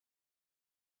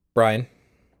Brian,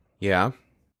 Yeah.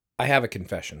 I have a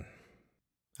confession.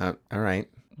 All right.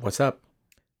 What's up?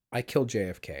 I killed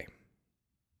JFK.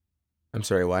 I'm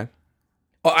sorry, why?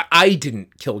 Oh, I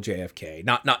didn't kill JFK.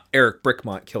 Not Eric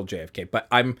Brickmont killed JFK, but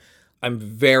I'm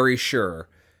very sure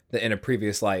that in a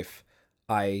previous life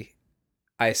I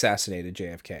I assassinated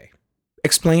JFK.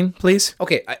 Explain, please.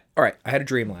 Okay, all right. I had a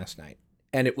dream last night,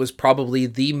 and it was probably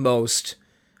the most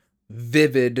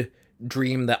vivid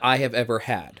dream that I have ever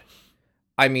had.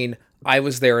 I mean, I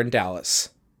was there in Dallas.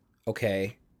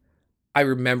 Okay, I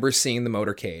remember seeing the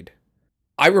motorcade.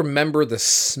 I remember the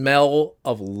smell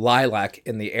of lilac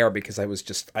in the air because I was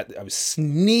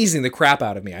sneezing the crap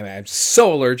out of me. I mean, I'm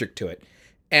so allergic to it,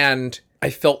 and I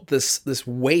felt this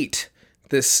weight,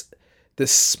 this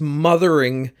this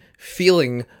smothering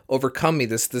feeling overcome me.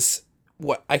 This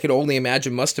what I could only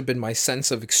imagine must have been my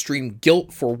sense of extreme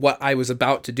guilt for what I was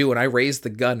about to do, and I raised the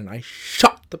gun and I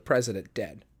shot the president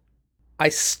dead. I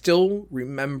still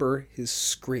remember his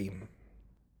scream.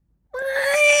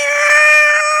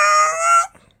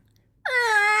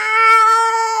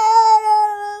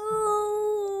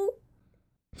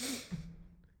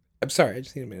 I'm sorry, I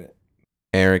just need a minute.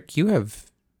 Eric, you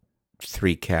have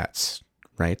 3 cats,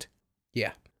 right?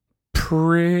 Yeah.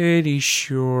 Pretty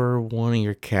sure one of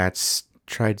your cats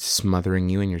tried smothering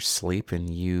you in your sleep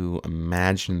and you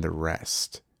imagined the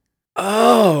rest.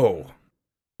 Oh.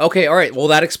 Okay, all right. Well,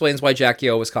 that explains why Jackie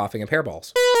O was coughing up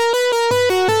hairballs.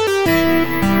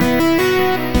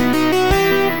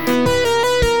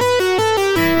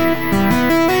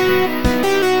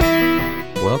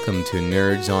 Welcome to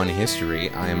Nerds on History.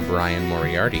 I am Brian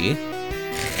Moriarty.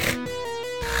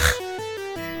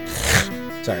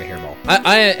 Sorry, hairball.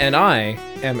 I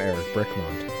am Eric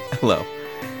Brickmont. Hello.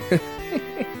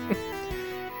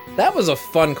 That was a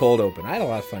fun cold open. I had a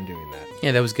lot of fun doing that.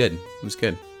 Yeah, that was good. It was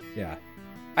good. Yeah.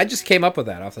 I just came up with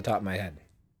that off the top of my head.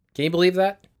 Can you believe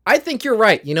that? I think you're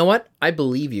right. You know what? I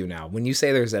believe you now when you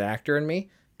say there's an actor in me,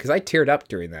 because I teared up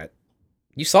during that.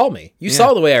 You saw me. You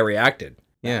saw the way I reacted.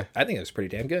 Yeah. I think it was pretty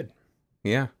damn good.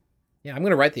 Yeah. Yeah, I'm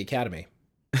going to write the Academy.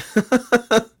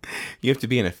 You have to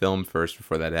be in a film first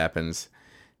before that happens.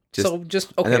 Okay.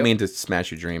 I don't mean to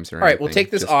smash your dreams or anything. All right, we'll take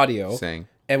this audio saying.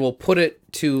 and we'll put it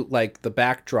to like the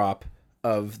backdrop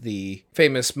of the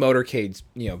famous motorcade,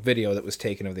 video that was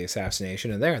taken of the assassination.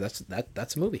 And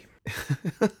that's a movie.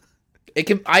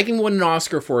 I can win an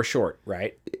Oscar for a short,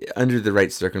 right? Under the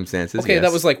right circumstances. Okay, yes.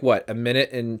 that was like what, a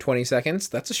minute and 20 seconds?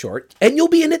 That's a short. And you'll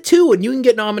be in it too, and you can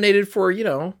get nominated for,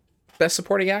 best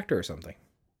supporting actor or something.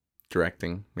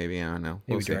 Directing, maybe. I don't know.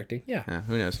 Maybe We'll see. directing, yeah.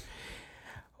 Who knows?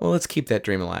 Well, let's keep that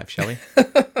dream alive, shall we?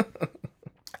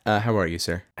 How are you,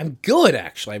 sir? I'm good,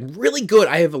 actually. I'm really good.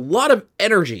 I have a lot of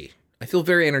energy. I feel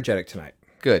very energetic tonight.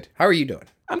 Good. How are you doing?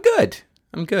 I'm good.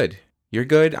 I'm good. You're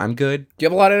good. I'm good. Do you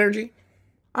have a lot of energy?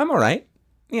 I'm all right.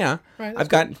 Yeah. Right, I've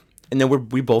got, and then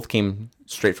we both came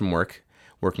straight from work,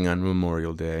 working on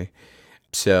Memorial Day.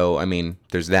 So, I mean,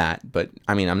 there's that. But,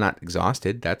 I mean, I'm not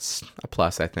exhausted. That's a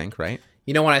plus, I think, right?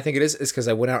 You know what I think it is? It's because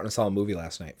I went out and saw a movie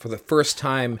last night for the first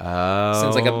time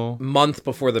since like a month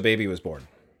before the baby was born.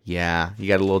 Yeah, you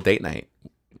got a little date night.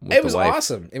 It was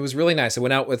awesome. It was really nice. I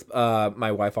went out with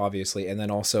my wife, obviously, and then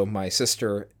also my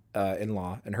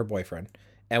sister-in-law and her boyfriend.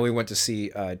 And we went to see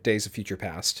Days of Future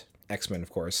Past, X-Men, of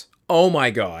course. Oh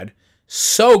my God.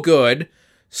 So good.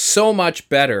 So much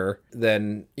better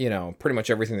than, pretty much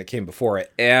everything that came before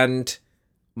it. And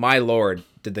my Lord,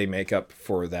 did they make up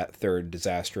for that third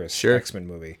disastrous X-Men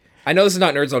movie. I know this is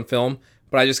not Nerds on Film,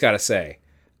 but I just got to say,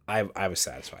 I was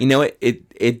satisfied. You know,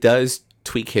 it does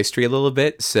tweak history a little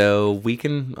bit, so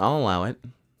I'll allow it.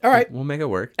 All right. We'll make it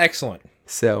work. Excellent.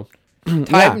 So,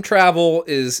 time travel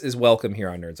is welcome here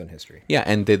on Nerds on History. Yeah,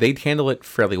 and they handle it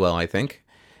fairly well, I think.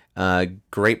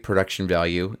 Great production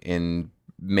value in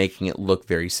making it look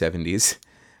very 70s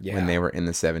when they were in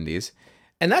the 70s.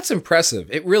 And that's impressive.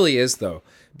 It really is, though,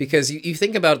 because you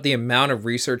think about the amount of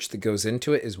research that goes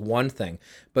into it is one thing,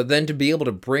 but then to be able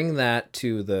to bring that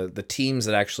to the teams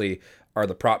that actually are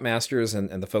the prop masters and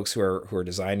the folks who are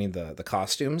designing the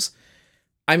costumes,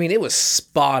 I mean, it was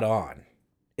spot on.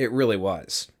 It really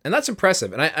was. And that's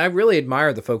impressive. And I really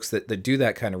admire the folks that do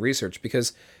that kind of research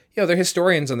because, they're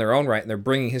historians in their own right, and they're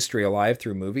bringing history alive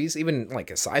through movies, even like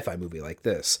a sci-fi movie like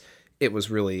this. It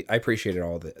was really, I appreciated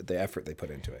all the effort they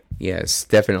put into it. Yes,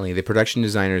 definitely. The production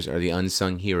designers are the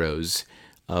unsung heroes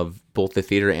of both the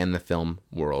theater and the film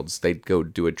worlds. They go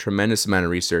do a tremendous amount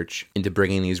of research into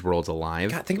bringing these worlds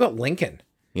alive. God, think about Lincoln.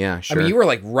 Yeah, sure. I mean, you were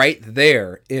like right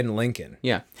there in Lincoln.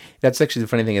 Yeah. That's actually the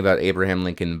funny thing about Abraham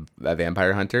Lincoln,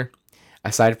 Vampire Hunter.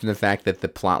 Aside from the fact that the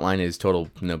plot line is total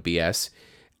BS,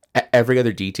 Every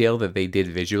other detail that they did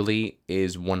visually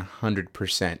is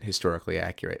 100% historically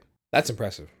accurate. That's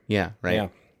impressive. Yeah, right. Yeah.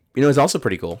 You know, it's also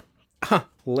pretty cool.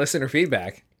 Listener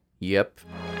feedback. Yep.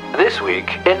 This week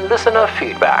in listener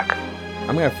feedback.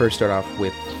 I'm going to first start off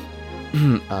with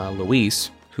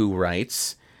Luis, who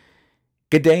writes,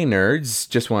 "Good day, nerds.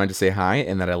 Just wanted to say hi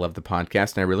and that I love the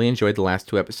podcast, and I really enjoyed the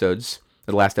last episodes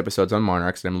on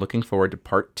Monarchs, and I'm looking forward to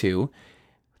part 2.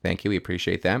 Thank you, we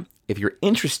appreciate that. If you're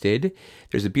interested,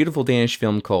 there's a beautiful Danish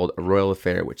film called A Royal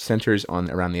Affair, which centers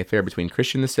around the affair between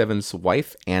Christian VII's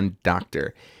wife and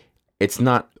doctor. It's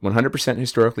not 100%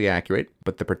 historically accurate,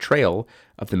 but the portrayal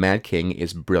of the Mad King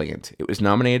is brilliant. It was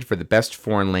nominated for the Best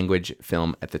Foreign Language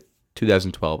Film at the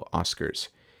 2012 Oscars.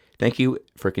 Thank you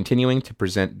for continuing to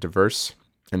present diverse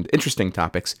and interesting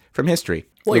topics from history."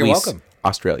 Well, you're Luis, welcome.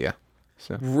 Australia.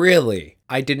 So Really?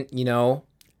 I didn't,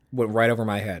 went right over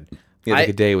my head. yeah, the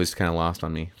Good Day was kind of lost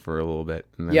on me for a little bit.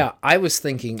 And then Yeah, I was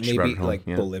thinking She brought maybe it home, like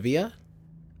yeah. Bolivia.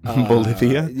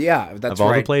 Bolivia? Yeah, that's Of all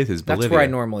right. the places, That's where Bolivia.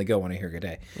 I normally go when I hear Good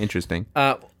Day. Interesting.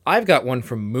 I've got one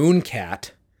from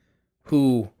Mooncat,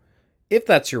 who, if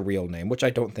that's your real name, which I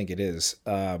don't think it is,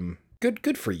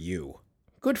 good for you.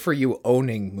 Good for you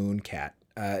owning Mooncat.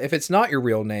 If it's not your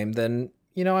real name, then,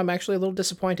 I'm actually a little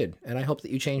disappointed, and I hope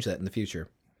that you change that in the future.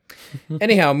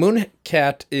 Anyhow,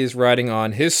 Mooncat is writing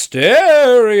on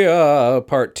Hysteria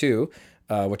Part 2,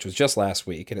 which was just last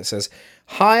week, and it says,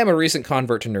 "Hi, I'm a recent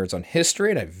convert to Nerds on History,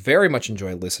 and I very much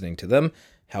enjoy listening to them.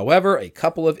 However, a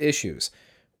couple of issues.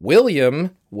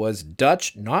 William was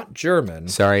Dutch, not German."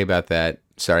 Sorry about that.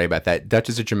 Dutch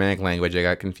is a Germanic language. I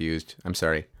got confused. I'm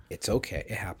sorry. It's okay.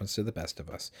 It happens to the best of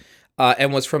us.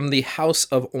 And was from the House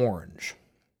of Orange.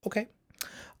 Okay.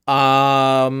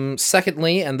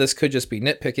 Secondly, and this could just be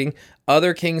nitpicking,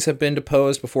 other kings have been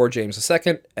deposed before James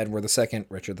II, Edward II,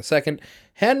 Richard II,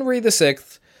 Henry VI,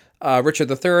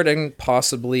 Richard III, and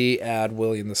possibly add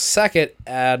William II,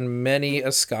 and many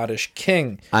a Scottish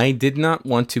king. I did not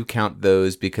want to count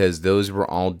those because those were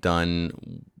all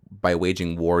done by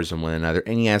waging wars on one another.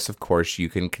 And yes, of course, you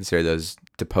can consider those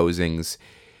deposings.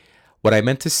 What I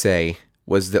meant to say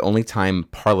was the only time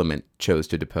Parliament chose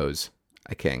to depose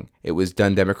a king. It was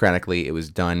done democratically. It was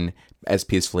done as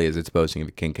peacefully as a deposing of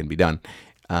a king can be done.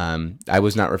 I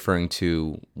was not referring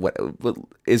to what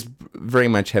is very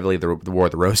much heavily the War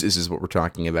of the Roses is what we're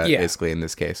talking about, basically, in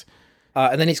this case.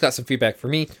 And then he's got some feedback for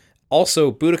me.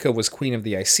 Also, Boudica was queen of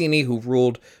the Iceni, who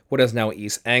ruled what is now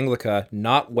East Anglica,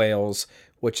 not Wales,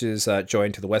 which is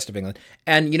joined to the west of England.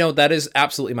 And, that is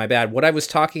absolutely my bad. What I was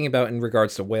talking about in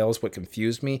regards to Wales, what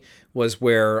confused me, was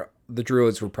where the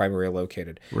Druids were primarily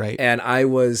located. Right. And I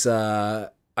was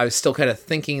still kind of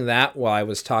thinking that while I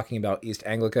was talking about East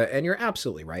Anglica, and you're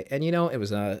absolutely right. And, it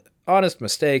was an honest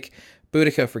mistake.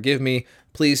 Boudica, forgive me.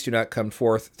 Please do not come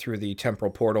forth through the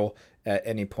temporal portal at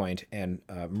any point and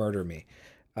murder me,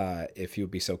 if you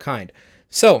would be so kind.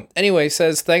 So, anyway,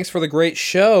 says, thanks for the great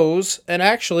shows. And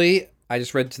actually, I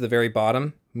just read to the very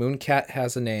bottom, Mooncat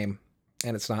has a name,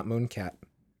 and it's not Mooncat.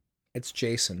 It's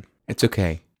Jason. It's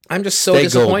okay. I'm just so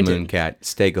disappointed. Stay gold, Mooncat.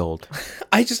 Stay gold.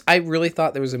 I really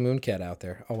thought there was a Mooncat out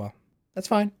there. Oh, well. That's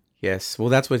fine. Yes. Well,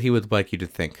 that's what he would like you to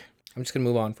think. I'm just going to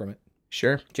move on from it.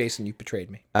 Sure. Jason, you betrayed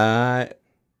me.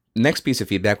 Next piece of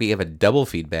feedback, we have a double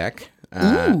feedback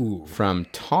from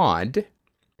Todd.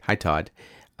 Hi, Todd.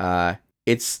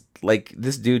 It's like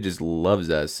this dude just loves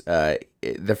us.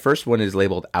 The first one is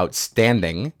labeled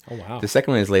outstanding. Oh, wow. The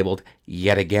second one is labeled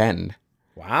yet again.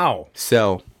 Wow.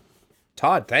 So,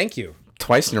 Todd, thank you.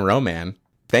 Twice in a row, man.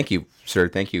 Thank you, sir.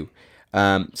 Thank you.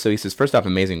 So he says, first off,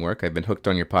 amazing work. I've been hooked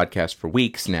on your podcast for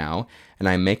weeks now, and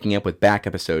I'm making up with back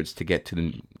episodes to get to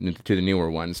the newer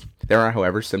ones. There are,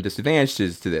 however, some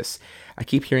disadvantages to this. I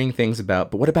keep hearing things about,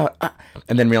 but what about,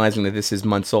 and then realizing that this is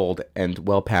months old and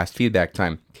well past feedback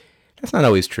time. That's not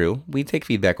always true. We take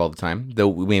feedback all the time, though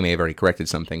we may have already corrected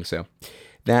something. So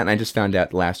that, and I just found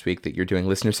out last week that you're doing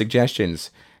listener suggestions.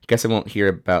 Guess I won't hear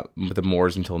about the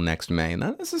Moors until next May.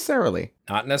 Not necessarily.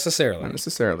 Not necessarily. Not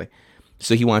necessarily.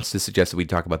 So he wants to suggest that we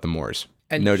talk about the Moors.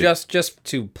 And Noted. just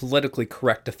to politically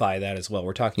correctify that as well,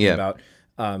 we're talking about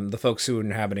the folks who are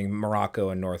inhabiting Morocco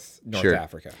and North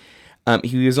Africa.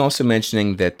 He was also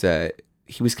mentioning that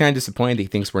he was kind of disappointed. He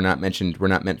thinks we're not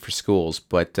meant for schools,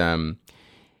 but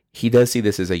he does see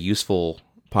this as a useful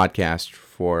podcast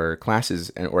for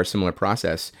classes or a similar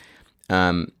process.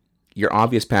 Your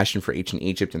obvious passion for ancient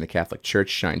Egypt and the Catholic Church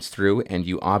shines through, and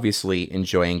you obviously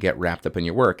enjoy and get wrapped up in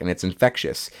your work, and it's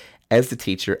infectious. As the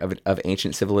teacher of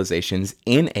ancient civilizations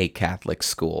in a Catholic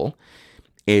school,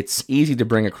 it's easy to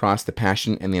bring across the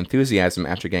passion and the enthusiasm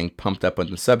after getting pumped up on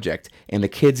the subject, and the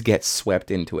kids get swept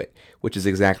into it, which is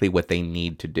exactly what they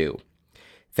need to do.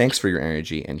 Thanks for your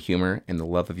energy and humor and the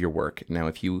love of your work. Now,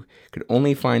 if you could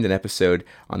only find an episode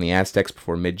on the Aztecs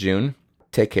before mid-June,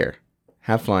 take care.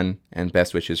 Have fun, and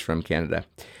best wishes from Canada.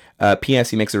 P.S.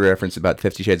 He makes a reference about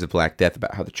 50 Shades of Black Death,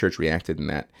 about how the church reacted in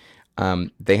that.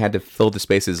 They had to fill the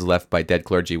spaces left by dead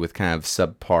clergy with kind of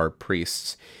subpar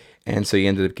priests. And so he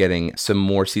ended up getting some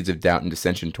more seeds of doubt and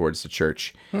dissension towards the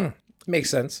church. Makes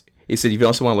sense. He said, if you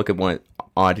also want to look at one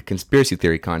odd conspiracy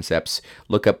theory concepts,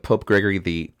 look up Pope Gregory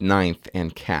the Ninth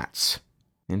and Cats.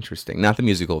 Interesting. Not the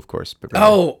musical, of course. But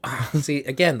Oh, see,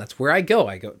 again, that's where I go.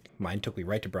 Mine took me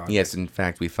right to Bronx. yes, in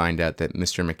fact, we find out that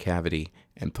Mr. McCavity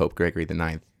and Pope Gregory the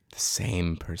Ninth, the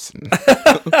same person.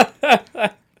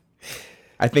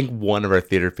 I think one of our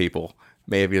theater people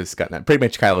may have just gotten that. Pretty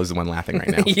much Kyle is the one laughing right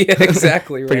now. Yeah,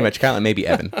 exactly right. Pretty much Kyle and maybe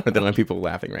Evan are the only people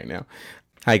laughing right now.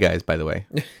 Hi, guys, by the way.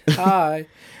 Hi.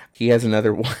 He has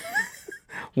another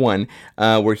one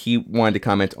where he wanted to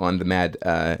comment on the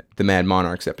Mad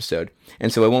Monarchs episode.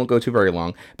 And so I won't go too very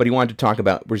long, but he wanted to talk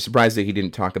about, we're surprised that he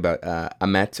didn't talk about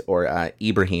Ahmet or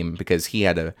Ibrahim, because he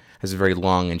has a very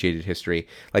long and jaded history,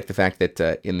 like the fact that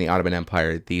in the Ottoman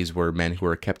Empire, these were men who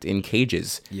were kept in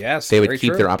cages. Yes, they would very keep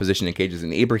true. their opposition in cages.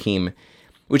 And Ibrahim,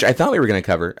 which I thought we were going to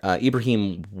cover,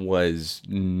 Ibrahim was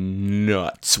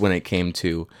nuts when it came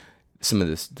to some of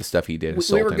the stuff he did.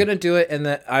 We were going to do it, and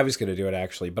that I was going to do it,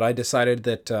 actually, but I decided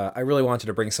that I really wanted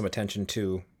to bring some attention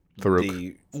to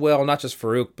Farouk. Well, not just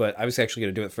Farouk, but I was actually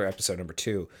going to do it for episode number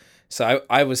 2. So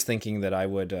I was thinking that I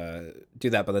would do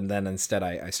that, but then instead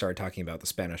I started talking about the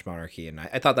Spanish monarchy, and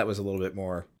I thought that was a little bit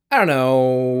more, I don't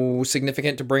know,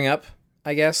 significant to bring up,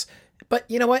 I guess. But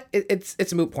you know what?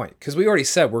 It's a moot point, because we already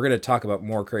said we're going to talk about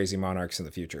more crazy monarchs in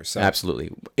the future. So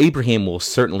Absolutely. Ibrahim will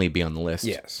certainly be on the list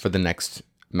for the next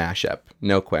mashup,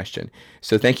 no question.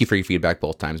 So thank you for your feedback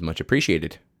both times, much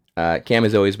appreciated. Cam,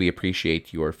 as always, we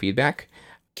appreciate your feedback.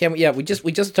 Cam, yeah, we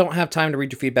just don't have time to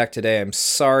read your feedback today. I'm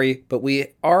sorry, but we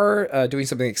are doing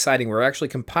something exciting. We're actually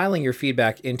compiling your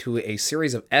feedback into a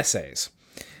series of essays,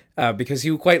 because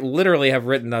you quite literally have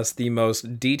written us the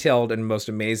most detailed and most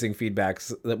amazing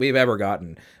feedbacks that we've ever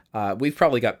gotten. We've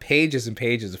probably got pages and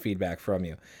pages of feedback from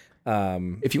you.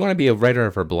 If you want to be a writer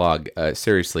of our blog,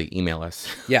 seriously, email us.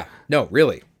 Yeah, no,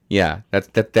 really. Yeah,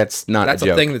 that's not That's a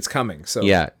joke. a thing that's coming. So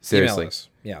Yeah, seriously. email us.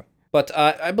 Yeah. But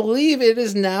I believe it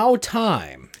is now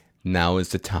time Now is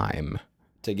the time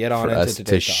to get on for into us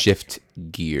today's to topic. shift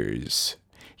gears.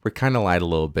 We're kind of lied a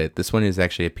little bit. This one is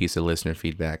actually a piece of listener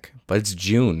feedback, but it's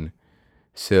June.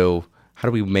 So how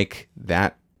do we make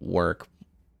that work?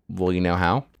 Well, you know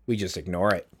how? We just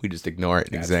ignore it. We just ignore it.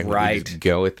 That's exactly. right. We just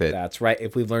go with it. That's right.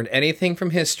 If we've learned anything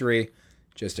from history,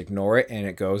 just ignore it and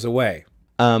it goes away.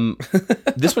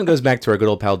 This one goes back to our good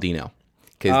old pal Dino.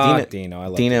 Because Dino, I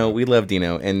love Dino, we love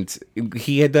Dino, and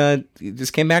he had he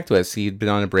just came back to us. He'd been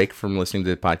on a break from listening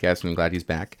to the podcast, and I'm glad he's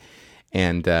back.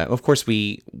 And of course,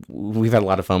 we've had a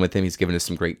lot of fun with him. He's given us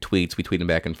some great tweets. We tweet him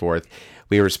back and forth.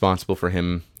 We are responsible for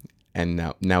him,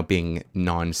 and now being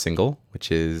non-single,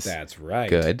 which is That's right.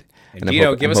 good. And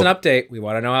Dino, give us an update. We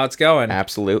want to know how it's going.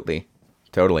 Absolutely,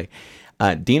 totally.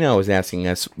 Dino was asking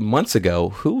us months ago,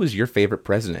 who was your favorite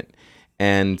president?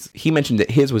 And he mentioned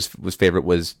that his favorite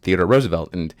was Theodore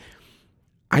Roosevelt, and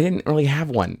I didn't really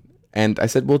have one. And I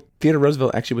said, well, Theodore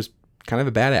Roosevelt actually was kind of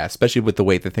a badass, especially with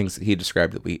the things that he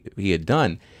described that he had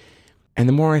done. And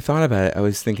the more I thought about it, I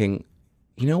was thinking,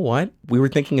 you know what? We were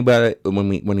thinking about it when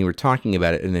we were talking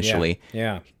about it initially.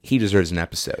 Yeah. He deserves an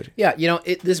episode. Yeah,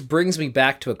 this brings me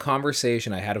back to a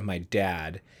conversation I had with my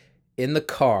dad in the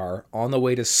car on the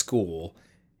way to school.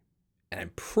 And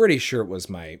I'm pretty sure it was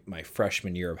my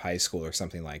freshman year of high school or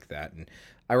something like that. And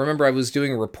I remember I was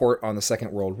doing a report on the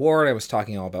Second World War, and I was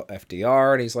talking all about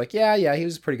FDR, and he's like, yeah, he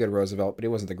was pretty good, Roosevelt, but he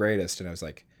wasn't the greatest. And I was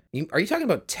like, are you talking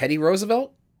about Teddy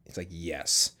Roosevelt? He's like,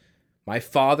 yes. My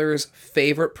father's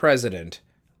favorite president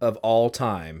of all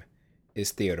time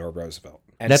is Theodore Roosevelt.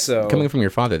 And That's so, coming from your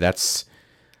father. That's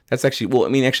actually, well, I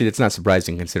mean, actually, it's not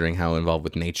surprising considering how involved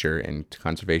with nature and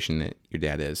conservation that your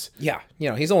dad is. yeah,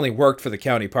 he's only worked for the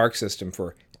county park system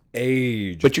for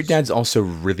ages. But your dad's also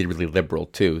really, really liberal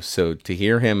too. So to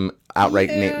hear him outright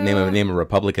name a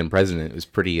Republican president was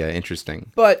pretty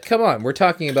interesting. But come on, we're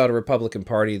talking about a Republican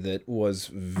Party that was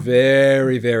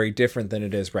very, very different than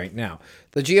it is right now.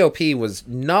 The GOP was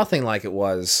nothing like it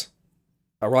was,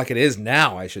 or like it is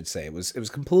now, I should say. It was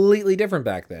completely different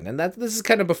back then, and this is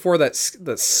kind of before that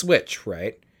switch,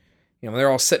 right? They're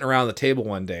all sitting around the table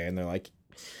one day, and they're like,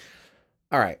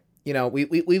 "All right,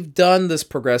 we've done this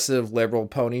progressive liberal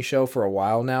pony show for a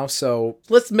while now, so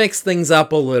let's mix things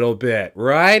up a little bit,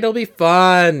 right? It'll be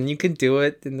fun. You can do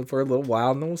it for a little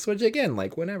while, and then we'll switch again,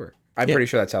 like whenever." I'm Yeah. pretty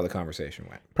sure that's how the conversation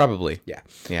went. Probably. Yeah.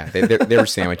 Yeah. They were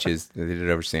sandwiches. They did it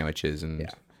over sandwiches. And Yeah.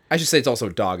 I should say it's also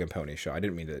a dog and pony show. I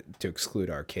didn't mean to exclude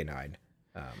our canine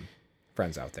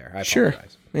friends out there. I sure.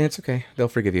 apologize. Yeah, it's okay. They'll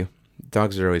forgive you.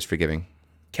 Dogs are always forgiving.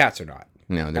 Cats are not.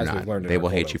 No, they're As we've not. learned in They our will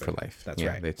cold hate you for open. life. That's Yeah,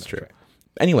 right. That's That's true. right.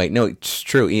 Anyway, no, it's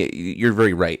true. You're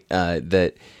very right.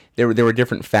 That there were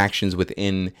different factions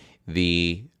within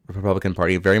the Republican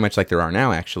Party, very much like there are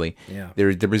now. Actually, Yeah.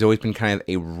 There was always been kind of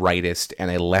a rightist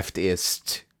and a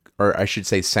leftist, or I should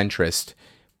say centrist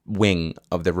wing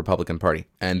of the Republican Party,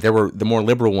 and there were the more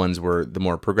liberal ones were the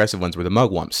more progressive ones were the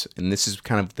mugwumps, and this is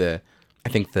kind of I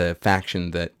think the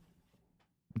faction that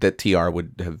TR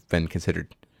would have been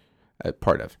considered a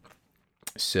part of.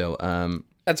 So,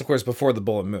 That's, of course, before the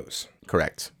Bull and Moose.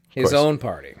 correct. Of His course. own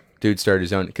party. Dude started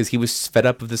his own because he was fed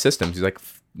up of the systems. He's like,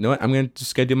 you know what? I'm gonna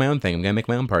do my own thing. I'm gonna make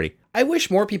my own party. I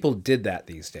wish more people did that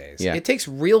these days. Yeah. It takes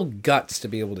real guts to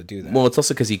be able to do that. Well, it's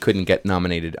also because he couldn't get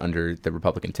nominated under the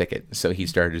Republican ticket, so he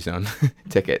started his own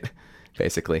ticket,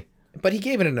 basically. But he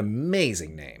gave it an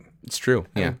amazing name. It's true.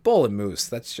 I Yeah, mean, Bull and Moose,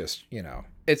 that's just,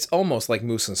 it's almost like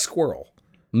Moose and Squirrel.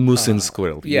 Moose and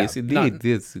Squirrel. yeah, Yes, indeed. not-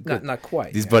 Yes, good. Not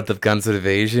quite. This yeah. part of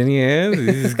conservation, yeah,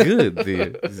 this is good.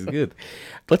 This is good.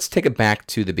 Let's take it back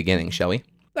to the beginning, shall we?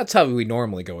 That's how we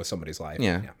normally go with somebody's life.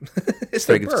 Yeah. It's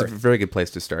Very their good, it's a birth. very good place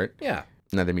to start. Yeah.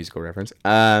 Another musical reference.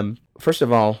 First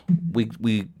of all,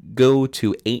 we go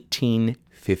to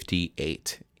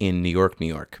 1858 in New York, New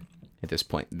York. At this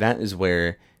point, that is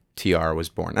where TR was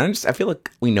born. I feel like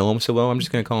we know him so well. I'm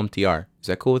just gonna call him TR. Is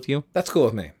that cool with you? That's cool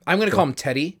with me. I'm going to call him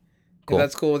Teddy. Cool. If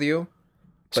that's cool with you.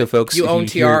 So, folks, You if own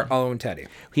hear- TR, I'll own Teddy.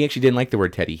 He actually didn't like the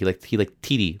word Teddy. He liked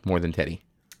TD more than Teddy.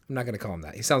 I'm not going to call him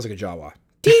that. He sounds like a Jawa.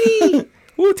 TD.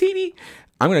 Woo, TD.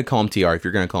 I'm gonna call him TR. If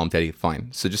you're gonna call him Teddy, fine.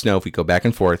 So just know if we go back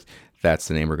and forth, that's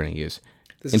the name we're gonna use.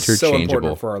 This is so Interchangeable.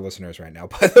 important for our listeners right now,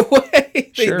 by the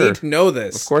way. They Sure. need to know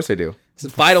this. Of course I do. This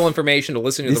is vital information to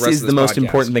listen to This the rest is of the this most podcast.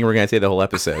 important thing we're going to say the whole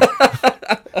episode.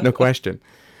 No question.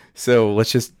 So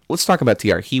let's talk about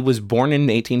TR. He was born in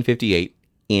 1858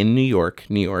 in New York,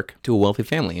 to a wealthy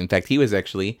family. In fact, he was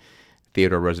actually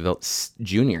Theodore Roosevelt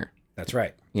Jr. That's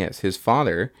right. Yes, his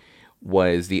father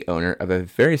was the owner of a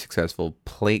very successful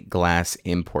plate glass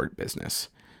import business.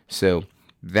 So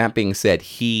that being said,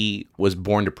 he was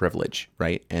born to privilege,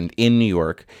 right? And in New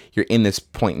York, you're in this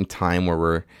point in time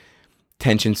where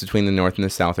tensions between the North and the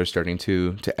South are starting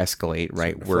to escalate,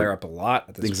 right? Flare up a lot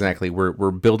at this Exactly.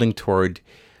 We're building toward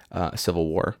a civil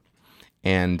war,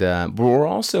 and but we're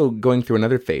also going through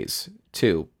another phase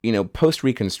too. Post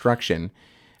Reconstruction,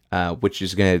 which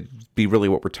is going to be really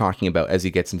what we're talking about as he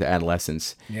gets into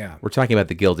adolescence. Yeah. We're talking about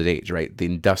the Gilded Age, right? The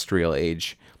industrial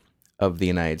age of the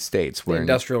United States, The where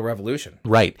Industrial Revolution.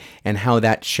 right, and how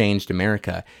that changed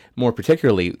America. More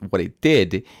particularly, what it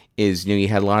did is you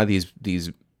had a lot of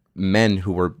these men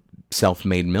who were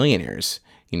self-made millionaires,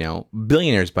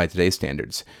 billionaires by today's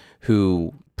standards,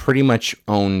 who pretty much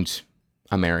owned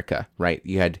America, right?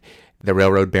 You had the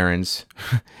railroad barons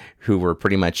who were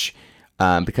pretty much,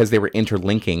 because they were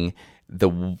interlinking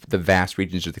the vast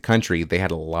regions of the country, they had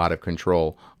a lot of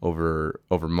control over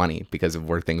money because of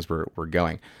where things were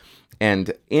going.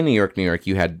 And in New York,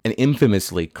 you had an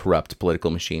infamously corrupt political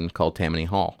machine called Tammany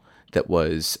Hall that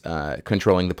was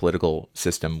controlling the political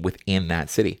system within that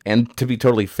city. And to be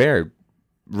totally fair,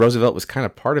 Roosevelt was kind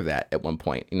of part of that at one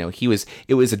point. It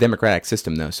was a democratic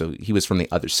system though, so he was from the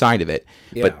other side of it.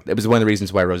 Yeah. But it was one of the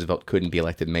reasons why Roosevelt couldn't be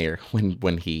elected mayor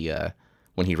when he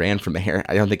ran for mayor.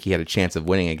 I don't think he had a chance of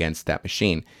winning against that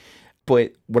machine.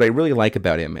 But what I really like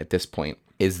about him at this point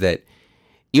is that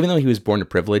even though he was born to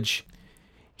privilege,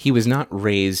 he was not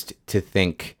raised to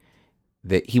think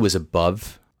that he was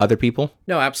above other people.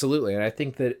 No, absolutely. And I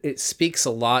think that it speaks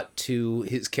a lot to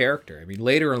his character. I mean,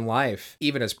 later in life,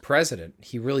 even as president,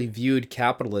 he really viewed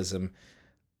capitalism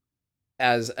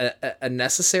as a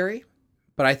necessary,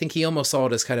 but I think he almost saw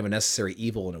it as kind of a necessary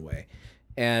evil in a way.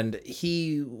 And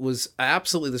he was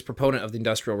absolutely this proponent of the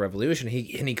Industrial Revolution.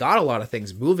 He got a lot of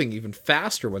things moving even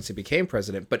faster once he became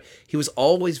president, but he was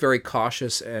always very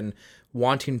cautious and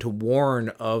wanting to warn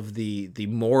of the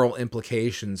moral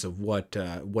implications of what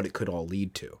it could all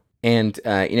lead to. And,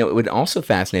 what also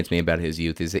fascinates me about his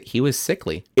youth is that he was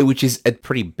sickly, which is a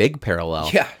pretty big parallel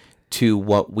Yeah. to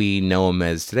what we know him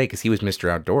as today, because he was Mr.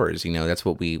 Outdoors. That's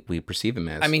what we perceive him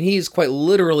as. I mean, he's quite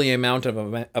literally a mountain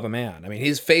of a man. I mean,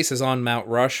 his face is on Mount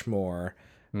Rushmore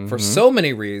for so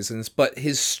many reasons, but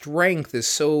his strength is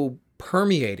so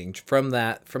permeating from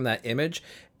that image.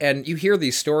 And you hear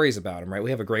these stories about him, right? We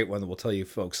have a great one that we'll tell you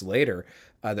folks later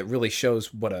that really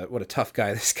shows what a tough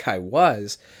guy this guy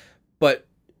was. But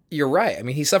You're right. I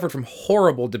mean, he suffered from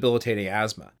horrible, debilitating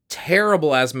asthma.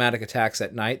 Terrible asthmatic attacks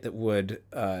at night that would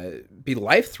be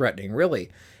life-threatening, really.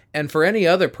 And for any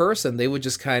other person, they would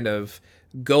just kind of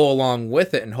go along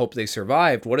with it and hope they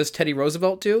survived. What does Teddy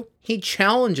Roosevelt do? He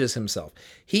challenges himself.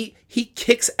 He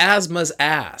kicks asthma's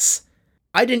ass.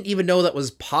 I didn't even know that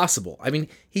was possible. I mean,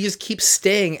 he just keeps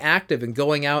staying active and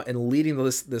going out and leading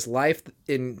this life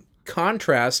in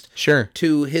contrast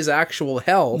to his actual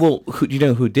health. Well,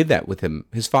 who did that with him?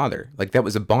 His father. Like, that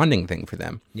was a bonding thing for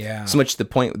them. Yeah. So much to the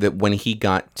point that when he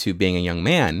got to being a young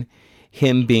man,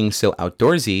 him being so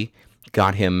outdoorsy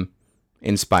got him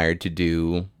inspired to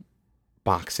do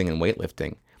boxing and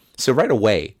weightlifting. So right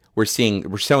away, we're sowing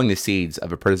the seeds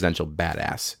of a presidential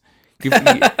badass.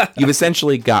 You've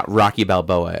essentially got Rocky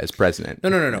Balboa as president. No.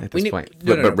 At this point.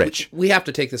 But rich. We have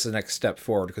to take this the next step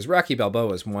forward, because Rocky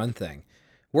Balboa is one thing.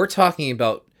 We're talking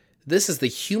about, this is the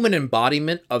human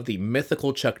embodiment of the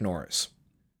mythical Chuck Norris.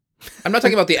 I'm not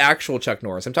talking about the actual Chuck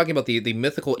Norris. I'm talking about the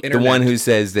mythical internet. The one who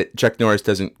says that Chuck Norris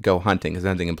doesn't go hunting because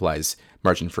hunting implies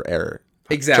margin for error.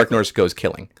 Exactly. Chuck Norris goes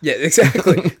killing. Yeah,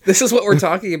 exactly. This is what we're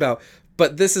talking about.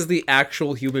 But this is the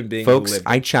actual human being Folks, who lived.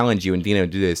 I challenge you and Dino to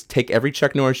do this. Take every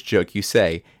Chuck Norris joke you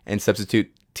say and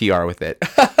substitute TR with it.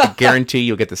 I guarantee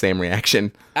you'll get the same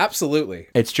reaction. Absolutely.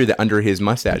 It's true that under his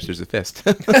mustache there's a fist.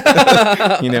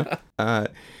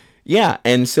 Yeah,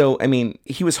 and so, I mean,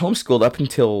 he was homeschooled up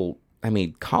until,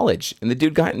 college. And the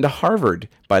dude got into Harvard,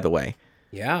 by the way.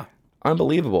 Yeah.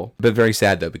 Unbelievable. But very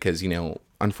sad, though, because,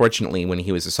 unfortunately, when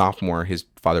he was a sophomore, his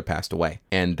father passed away.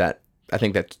 And I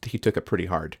think that he took it pretty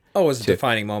hard. Oh, it was a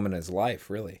defining moment in his life,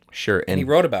 really. Sure. And he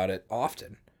wrote about it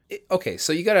often. Okay,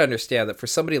 so you got to understand that for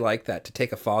somebody like that, to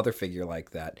take a father figure like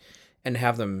that and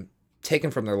have them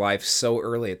taken from their life so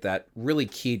early at that really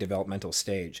key developmental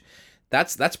stage,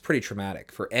 that's pretty traumatic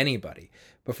for anybody.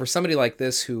 But for somebody like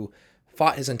this who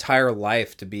fought his entire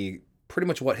life to be pretty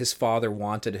much what his father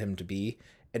wanted him to be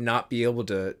and not be able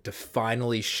to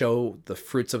finally show the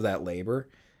fruits of that labor,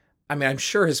 I mean, I'm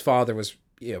sure his father was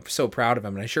so proud of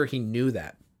him, and I'm sure he knew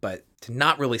that. But to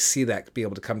not really see that be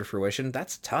able to come to fruition,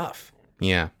 that's tough.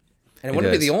 Yeah. And it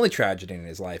wouldn't be the only tragedy in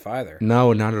his life either.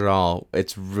 No, not at all.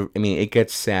 It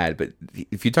gets sad, but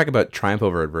if you talk about triumph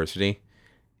over adversity,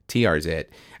 TR's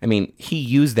it. He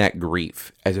used that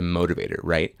grief as a motivator,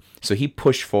 right? So he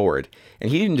pushed forward, and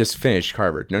he didn't just finish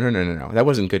Harvard. No. That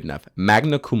wasn't good enough.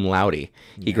 Magna cum laude.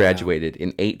 He graduated in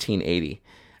 1880.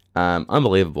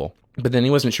 Unbelievable. But then he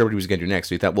wasn't sure what he was going to do next.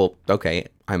 So he thought, well, okay,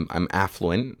 I'm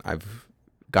affluent. I've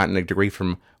gotten a degree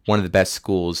from one of the best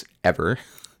schools ever.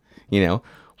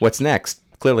 What's next?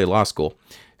 Clearly law school.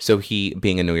 So he,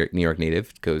 being a New York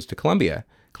native, goes to Columbia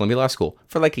Law School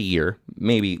for like a year,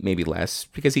 maybe less,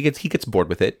 because he gets bored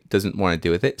with it, doesn't want to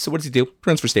do with it. So what does he do?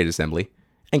 Runs for state assembly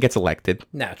and gets elected.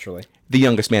 Naturally. The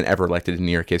youngest man ever elected in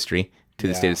New York history to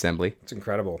the state assembly. It's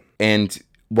incredible. And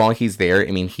while he's there,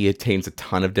 he attains a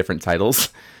ton of different titles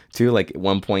too. Like at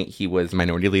one point he was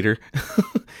minority leader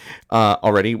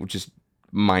already, which is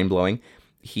mind blowing.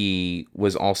 He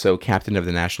was also captain of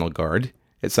the National Guard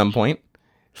at some point.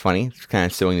 Funny, it's kind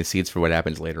of sowing the seeds for what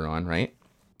happens later on, right?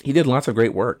 He did lots of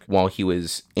great work while he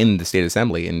was in the state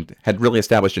assembly and had really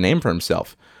established a name for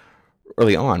himself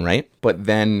early on, right? But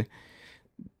then,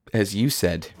 as you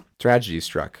said, tragedy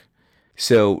struck.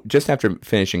 So just after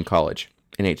finishing college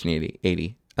in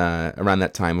 1880, around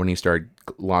that time when he started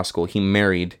law school, he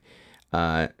married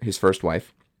his first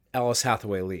wife. Alice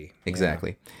Hathaway Lee.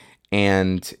 Exactly. Yeah.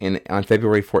 And on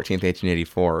February 14th,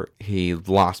 1884, he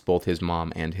lost both his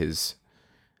mom and his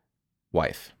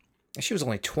wife. She was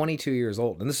only 22 years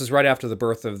old, and this is right after the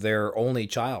birth of their only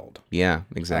child. Yeah,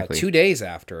 exactly. 2 days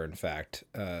after, in fact.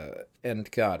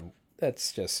 And God,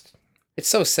 that's just... It's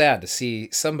so sad to see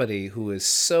somebody who is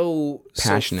so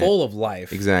passionate, so full of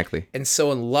life. Exactly. And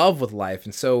so in love with life,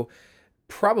 and so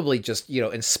probably just,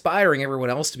 inspiring everyone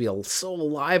else to be so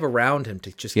alive around him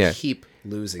to just keep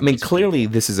losing. Clearly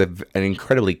this is an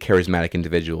incredibly charismatic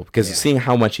individual, because seeing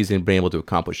how much he's been able to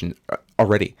accomplish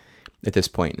already at this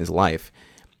point in his life,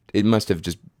 it must have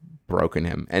just broken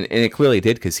him. And it clearly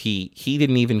did, because he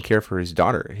didn't even care for his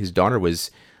daughter. His daughter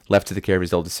was left to the care of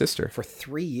his eldest sister. For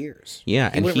 3 years.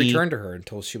 Yeah. He wouldn't return to her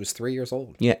until she was 3 years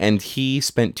old. Yeah, and he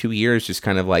spent 2 years just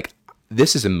kind of like,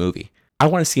 this is a movie. I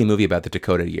want to see a movie about the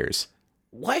Dakota years.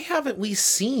 Why haven't we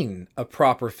seen a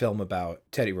proper film about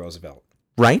Teddy Roosevelt?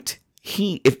 Right?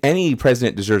 If any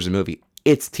president deserves a movie,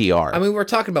 it's TR. We're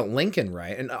talking about Lincoln,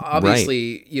 right? And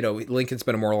obviously, Lincoln's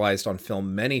been immortalized on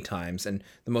film many times, and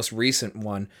the most recent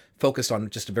one focused on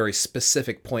just a very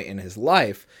specific point in his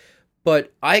life.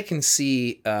 But I can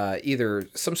see either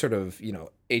some sort of,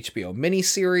 HBO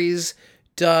miniseries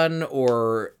done,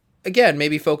 or again,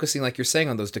 maybe focusing, like you're saying,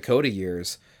 on those Dakota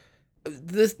years,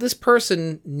 this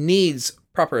person needs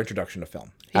proper introduction to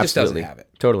film. He just doesn't have it.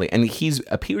 Totally. And he's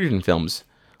appeared in films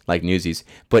like Newsies,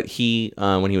 but he,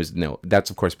 when he was, no, that's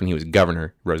of course when he was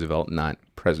Governor Roosevelt, not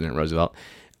President Roosevelt.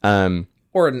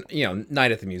 Or,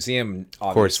 Night at the Museum, obviously.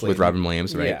 Of course, with Robin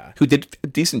Williams, right? Yeah. Who did a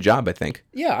decent job, I think.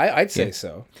 Yeah, I'd say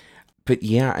so. But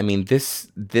yeah, I mean, this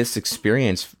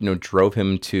experience, drove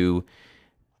him to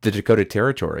the Dakota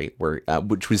Territory, where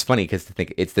which was funny because to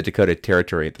think it's the Dakota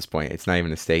Territory at this point. It's not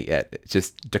even a state yet. It's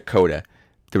just Dakota.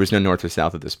 There was no north or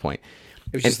south at this point.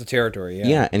 It was just the territory, yeah.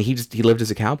 Yeah, and he lived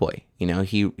as a cowboy.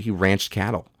 He ranched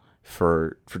cattle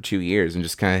for 2 years and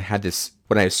just kind of had this,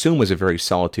 what I assume was a very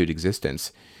solitude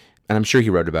existence. And I'm sure he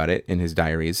wrote about it in his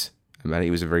diaries. About it.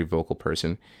 He was a very vocal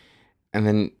person. And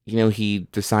then, he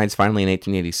decides finally in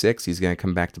 1886 he's going to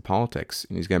come back to politics.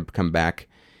 And he's going to come back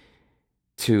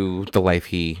to the life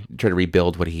try to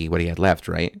rebuild what he had left,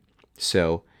 right?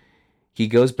 So he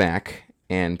goes back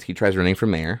and he tries running for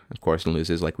mayor, of course, and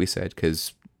loses, like we said,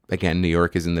 because, again, New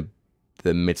York is in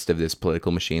the midst of this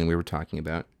political machine we were talking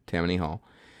about, Tammany Hall.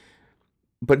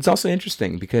 But it's also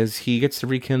interesting because he gets to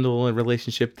rekindle a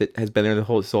relationship that has been there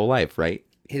his whole life, right?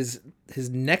 His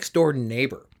next door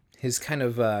neighbor, his kind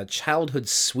of childhood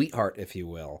sweetheart, if you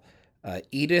will,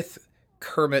 Edith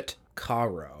Kermit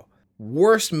Caro.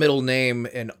 Worst middle name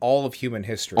in all of human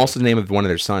history. Also the name of one of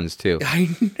their sons, too.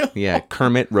 I know. Yeah,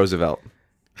 Kermit Roosevelt.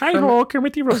 Hi-ho,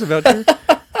 Kermit Roosevelt here.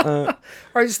 Or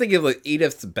I just think of like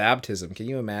Edith's baptism. Can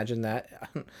you imagine that?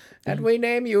 And we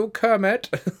name you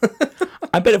Kermit.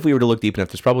 I bet if we were to look deep enough,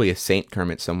 there's probably a Saint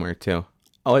Kermit somewhere, too.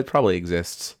 Oh, it probably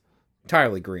exists.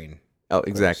 Entirely green. Oh,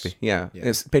 exactly. Yeah.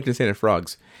 It's patron saint of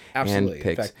frogs. Absolutely. And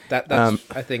pigs. In fact,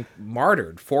 that's I think,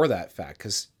 martyred for that fact.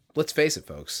 Because let's face it,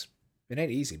 folks, it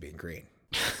ain't easy being green.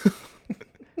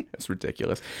 That's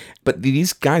ridiculous. But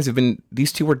these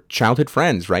two were childhood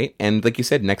friends, right? And like you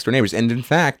said, next door neighbors. And in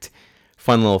fact,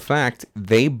 fun little fact,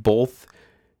 they both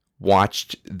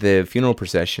watched the funeral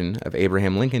procession of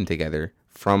Abraham Lincoln together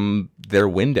from their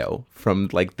window, from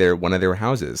like one of their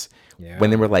houses,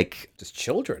 when they were like just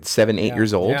children, 7-8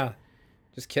 years old. Yeah,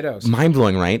 just kiddos. Mind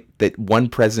blowing, right? That one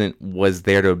president was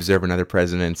there to observe another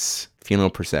president's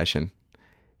funeral procession.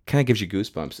 Kind of gives you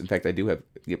goosebumps. In fact, I do have.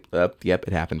 Yep,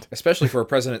 it happened. Especially for a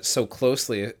president so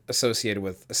closely associated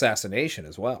with assassination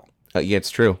as well. Yeah, it's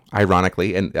true.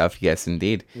 Ironically, and yes,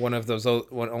 indeed.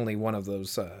 Only one of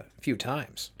those few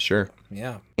times. Sure.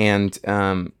 Yeah. And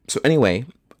so anyway,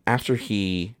 after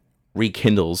he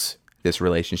rekindles this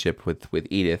relationship with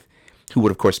Edith, who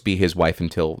would of course be his wife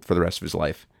for the rest of his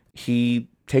life, he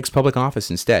takes public office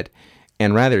instead,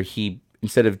 and rather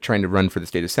instead of trying to run for the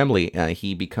state assembly,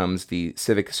 he becomes the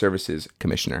Civic Services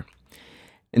Commissioner,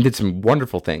 and did some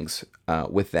wonderful things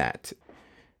with that.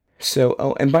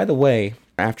 So, and by the way,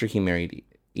 after he married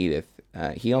Edith,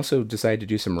 he also decided to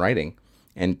do some writing.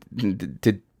 And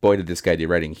boy, did this guy do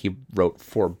writing. He wrote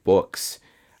 4 books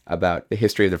about the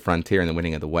history of the frontier and the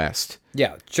winning of the West.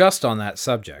 Yeah, just on that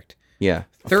subject. Yeah,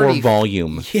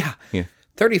 4-volume. Yeah,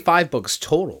 35 books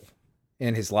total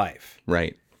in his life.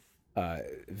 Right.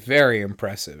 Very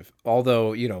impressive.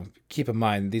 Although, keep in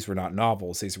mind, these were not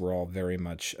novels. These were all very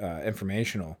much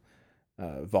informational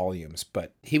volumes.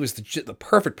 But he was the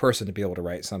perfect person to be able to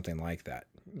write something like that.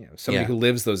 Somebody who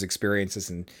lives those experiences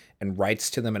and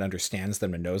writes to them and understands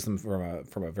them and knows them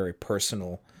from a very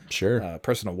personal,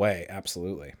 personal way.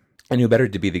 Absolutely. And who better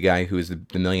to be the guy who is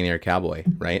the millionaire cowboy,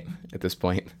 right? At this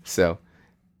point. So,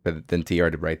 than TR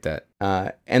to write that.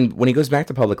 And when he goes back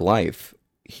to public life,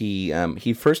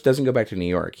 he first doesn't go back to New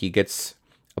York. He gets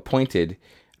appointed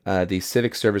the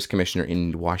Civic Service Commissioner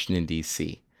in Washington,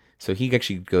 D.C. So he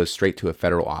actually goes straight to a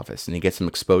federal office, and he gets some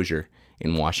exposure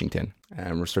in Washington,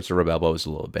 and starts to rub elbows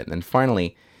a little bit. And then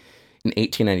finally, in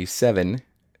 1897,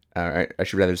 I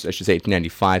should say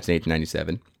 1895 to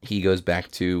 1897, he goes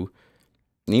back to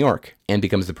New York and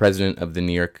becomes the president of the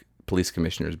New York Police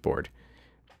Commissioners Board.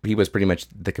 He was pretty much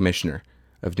the commissioner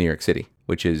of New York City,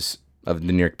 which is of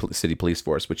the New York City Police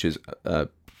Force, which is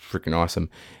freaking awesome.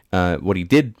 What he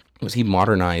did was he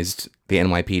modernized the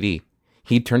NYPD.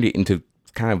 He turned it into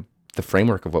kind of the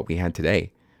framework of what we had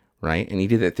today, right? And he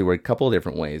did that through a couple of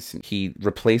different ways. He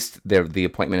replaced the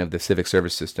appointment of the civic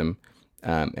service system,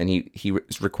 and he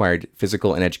required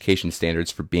physical and education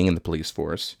standards for being in the police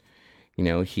force.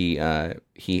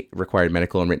 He required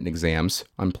medical and written exams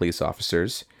on police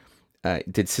officers,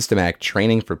 did systematic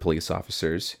training for police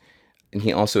officers, and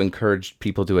he also encouraged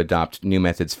people to adopt new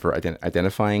methods for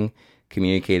identifying,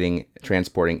 communicating,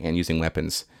 transporting, and using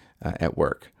weapons at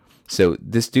work. So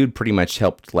this dude pretty much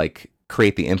helped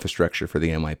create the infrastructure for the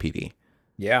NYPD.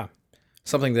 Yeah.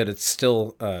 Something that it's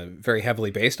still very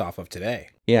heavily based off of today.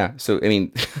 Yeah. So, I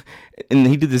mean, and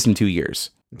he did this in 2 years.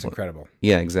 It's incredible.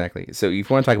 Yeah, exactly. So if you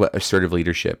want to talk about assertive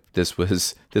leadership, this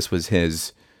was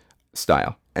his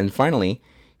style. And finally,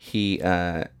 he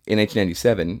in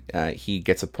 1897 he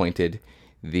gets appointed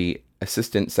the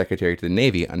Assistant Secretary to the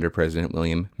Navy under President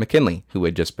William McKinley, who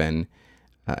had just been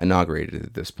inaugurated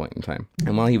at this point in time.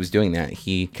 And while he was doing that,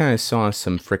 he kind of saw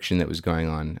some friction that was going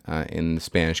on in the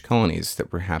Spanish colonies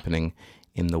that were happening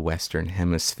in the Western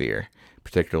Hemisphere.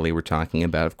 Particularly, we're talking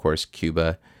about, of course,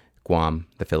 Cuba, Guam,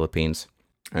 the Philippines.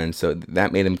 And so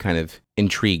that made him kind of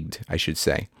intrigued, I should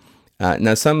say.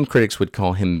 Now, some critics would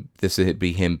call him, this would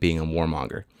be him being a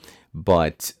warmonger,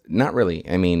 but not really.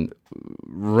 I mean,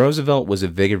 Roosevelt was a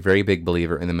very big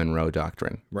believer in the Monroe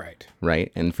Doctrine. Right.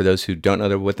 Right? And for those who don't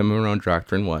know what the Monroe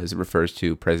Doctrine was, it refers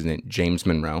to President James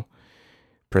Monroe,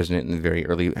 president in the very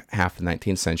early half of the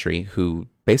 19th century, who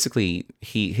basically,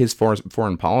 his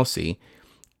foreign policy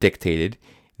dictated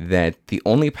that the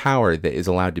only power that is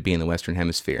allowed to be in the Western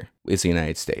Hemisphere is the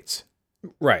United States.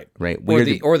 Right. Right.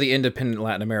 Or the independent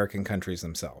Latin American countries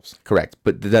themselves. Correct.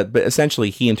 But essentially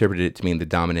he interpreted it to mean the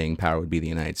dominating power would be the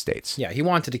United States. Yeah, he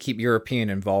wanted to keep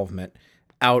European involvement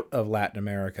out of Latin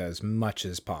America as much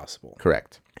as possible.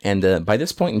 Correct. And by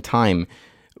this point in time,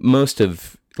 most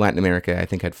of Latin America, I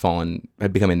think, had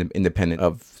become independent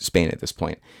of Spain at this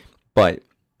point. But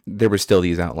there were still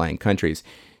these outlying countries.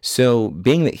 So,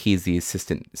 being that he's the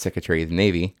Assistant Secretary of the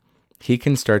Navy, he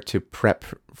can start to prep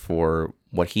for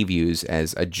what he views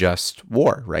as a just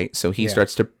war, right? So he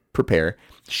starts to prepare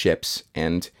ships,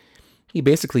 and he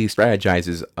basically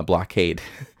strategizes a blockade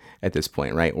at this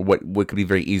point, right? Or what could be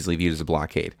very easily viewed as a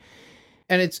blockade.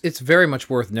 And it's very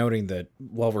much worth noting that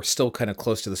while we're still kind of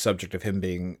close to the subject of him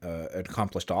being an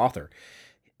accomplished author,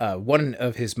 one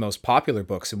of his most popular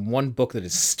books, and one book that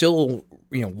is still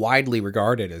widely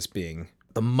regarded as being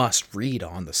the must read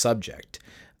on the subject.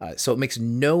 So it makes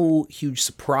no huge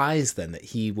surprise then that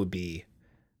he would be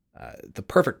the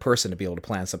perfect person to be able to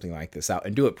plan something like this out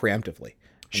and do it preemptively.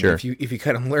 Sure. If you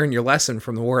kind of learn your lesson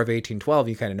from the War of 1812,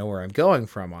 you kind of know where I'm going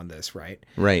from on this, right?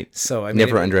 Right. So I mean,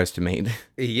 never underestimate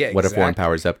what a foreign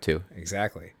power is up to.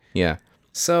 Exactly. Yeah.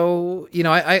 So,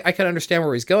 I kind of understand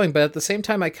where he's going, but at the same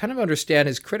time, I kind of understand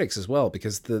his critics as well,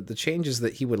 because the changes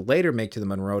that he would later make to the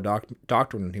Monroe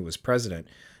Doctrine when he was president,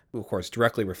 of course,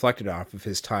 directly reflected off of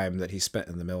his time that he spent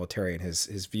in the military and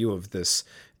his view of this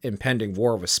impending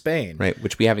war with Spain. Right,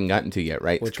 which we haven't gotten to yet,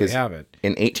 right? Which we haven't.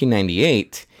 In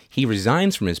 1898, he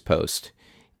resigns from his post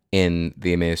in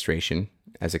the administration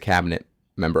as a cabinet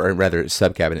member, or rather,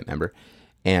 sub-cabinet member,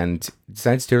 and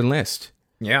decides to enlist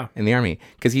in the army.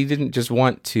 Because he didn't just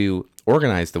want to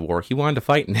organize the war, he wanted to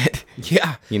fight in it.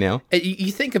 Yeah.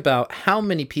 You think about how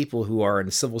many people who are in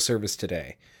the civil service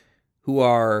today, who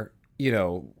are,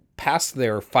 past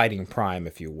their fighting prime,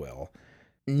 if you will,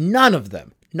 none of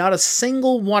them, not a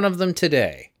single one of them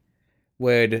today,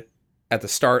 would, at the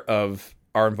start of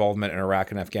our involvement in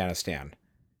Iraq and Afghanistan,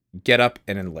 get up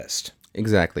and enlist.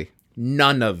 Exactly.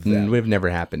 None of them. It would have never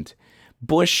happened.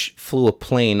 Bush flew a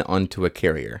plane onto a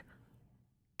carrier.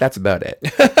 That's about it.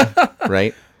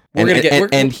 Right?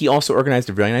 And he also organized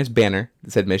a very nice banner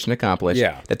that said "Mission Accomplished."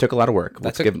 Yeah, that took a lot of work.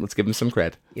 Let's give him some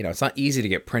cred. It's not easy to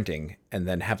get printing and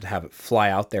then have to have it fly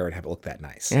out there and have it look that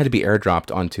nice. It had to be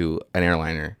airdropped onto an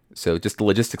airliner, so just the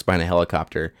logistics behind a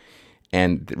helicopter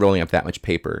and rolling up that much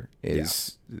paper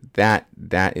is that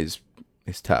is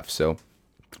tough. So,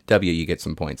 W, you get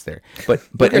some points there. But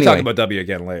we're gonna talk about W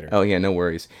again later. Oh yeah, no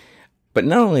worries. But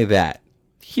not only that,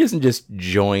 he doesn't just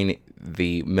join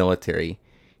the military.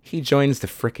 He joins the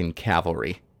frickin'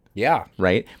 cavalry. Yeah.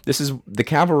 Right? The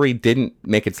cavalry didn't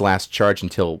make its last charge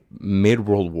until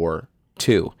mid-World War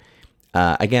II.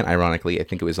 Again, ironically, I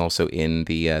think it was also in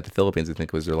the Philippines. I think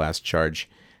it was their last charge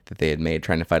that they had made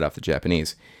trying to fight off the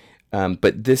Japanese.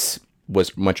 But this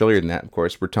was much earlier than that, of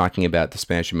course. We're talking about the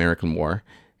Spanish-American War.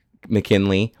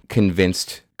 McKinley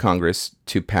convinced Congress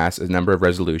to pass a number of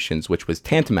resolutions, which was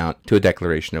tantamount to a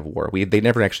declaration of war. They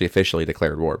never actually officially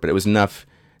declared war, but it was enough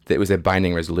that it was a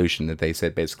binding resolution that they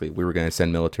said basically we were going to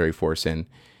send military force into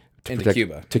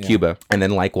Cuba. And then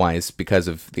likewise, because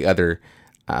of the other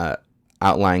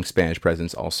outlying Spanish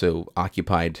presence, also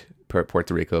occupied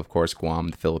Puerto Rico, of course, Guam,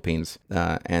 the Philippines,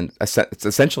 and it's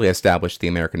essentially established the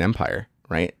American Empire,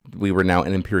 right? We were now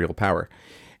an imperial power.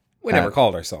 We never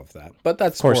called ourselves that, but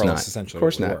that's more or less essentially. Of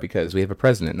course not, because we have a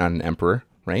president, not an emperor,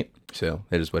 right? So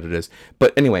it is what it is.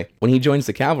 But anyway, when he joins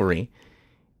the cavalry,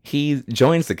 he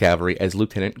joins the cavalry as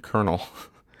lieutenant colonel,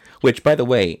 which, by the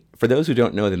way, for those who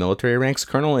don't know the military ranks,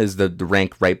 colonel is the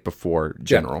rank right before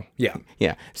general. Yeah.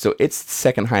 Yeah. So it's the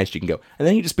second highest you can go. And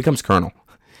then he just becomes colonel.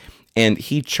 And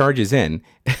he charges in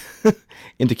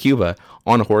into Cuba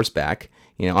on horseback.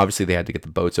 Obviously they had to get the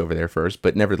boats over there first,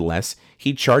 but nevertheless,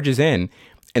 he charges in.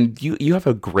 And you have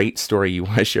a great story you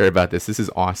want to share about this. This is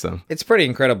awesome. It's pretty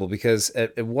incredible because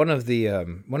at one of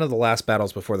the last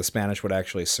battles before the Spanish would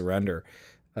actually surrender,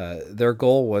 their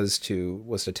goal was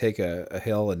to take a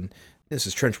hill, and this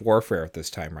is trench warfare at this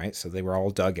time, right? So they were all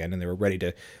dug in and they were ready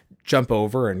to jump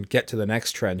over and get to the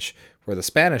next trench where the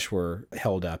Spanish were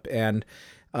held up. And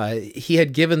he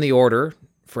had given the order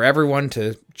for everyone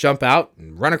to jump out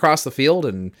and run across the field,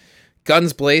 and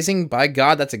guns blazing. By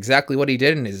God, that's exactly what he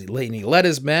did. And he led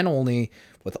his men, only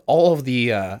with all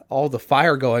the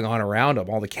fire going on around him,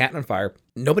 all the cannon fire.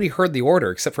 Nobody heard the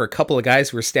order except for a couple of guys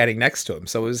who were standing next to him.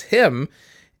 So it was him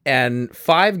and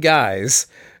 5 guys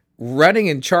running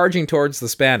and charging towards the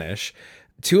Spanish.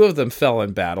 2 of them fell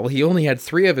in battle. He only had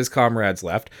 3 of his comrades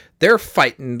left. They're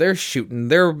fighting, they're shooting,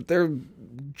 they're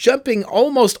jumping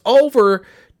almost over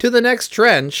to the next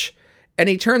trench, and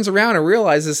he turns around and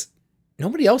realizes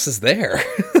nobody else is there.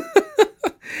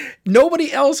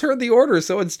 Nobody else heard the order,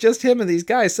 so it's just him and these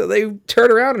guys. So they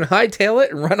turn around and hightail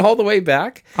it and run all the way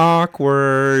back.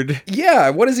 Awkward. Yeah,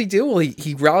 what does he do? Well,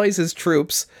 he rallies his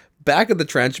troops back in the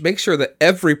trench, makes sure that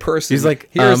every person He's like,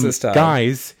 hears this time.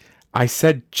 Guys, I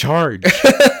said charge.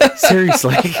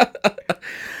 Seriously.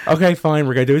 Okay, fine,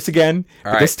 we're going to do this again,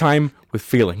 but this time with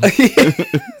feeling.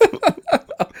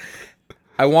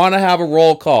 I want to have a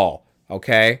roll call,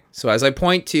 okay? So as I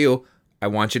point to you, I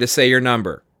want you to say your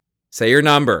number. Say your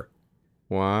number.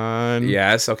 1.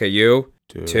 Yes, okay, you.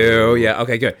 2. Yeah,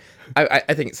 okay, good. I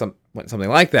think it's something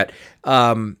like that.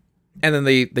 And then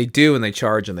they do, and they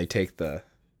charge, and they take the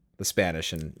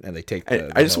Spanish, and they take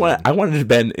the... I wanted to have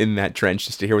been in that trench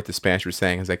just to hear what the Spanish were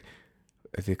saying. I was like,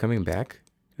 are they coming back?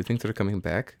 Do you think they're coming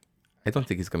back? I don't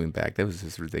think he's coming back. That was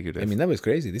just ridiculous. I mean, that was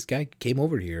crazy. This guy came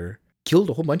over here, killed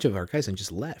a whole bunch of our guys, and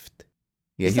just left.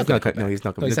 Yeah, he's not coming. No, he's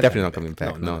not coming. He's definitely not coming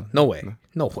back. No way.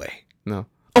 No way. No.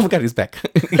 Oh my God, he's back.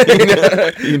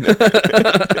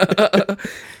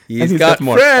 He's got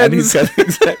more friends.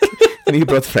 And he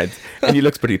brought friends. And he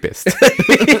looks pretty pissed.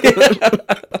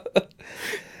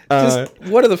 Just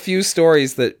one of the few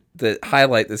stories that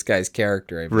highlight this guy's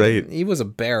character. I mean, right. He was a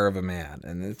bear of a man,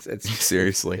 and it's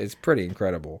seriously, it's pretty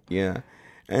incredible. Yeah.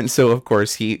 And so, of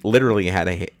course, he literally had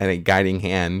a guiding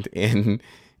hand in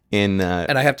and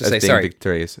I have to say, sorry,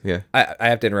 victorious. Yeah, I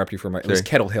have to interrupt you for a moment. It was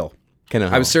Kettle Hill.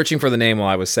 I was searching for the name while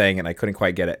I was saying it, and I couldn't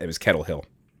quite get it. It was Kettle Hill.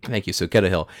 Thank you. So Kettle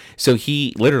Hill. So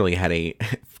he literally had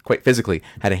quite physically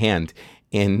had a hand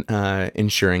in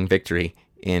ensuring victory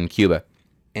in Cuba.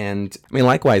 And I mean,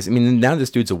 likewise, I mean, now this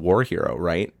dude's a war hero,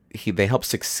 right? They helped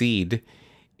succeed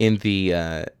in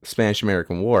the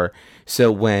Spanish-American War.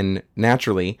 So now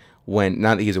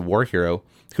that he's a war hero,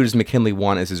 who does McKinley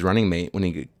want as his running mate when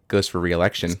he goes for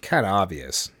re-election? It's kind of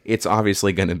obvious. It's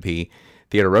obviously going to be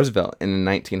Theodore Roosevelt. And in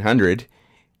 1900,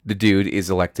 the dude is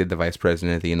elected the vice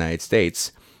president of the United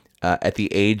States at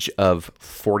the age of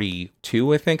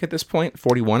 42, I think, at this point.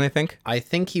 41, I think. I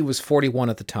think he was 41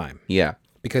 at the time. Yeah.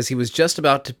 Because he was just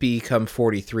about to become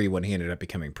 43 when he ended up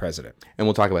becoming president. And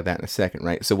we'll talk about that in a second,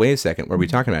 right? So wait a second. What are we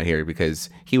talking about here? Because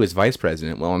he was vice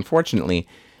president. Well, unfortunately,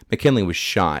 McKinley was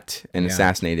shot and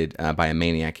assassinated by a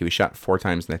maniac. He was shot 4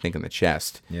 times, I think, in the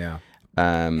chest. Yeah.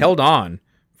 Held on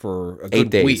for a good 8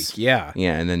 days. week. Yeah.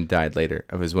 Yeah, and then died later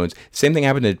of his wounds. Same thing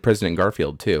happened to President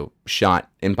Garfield, too.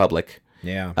 Shot in public.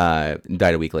 Yeah.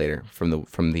 Died a week later from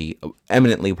the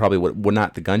eminently probably what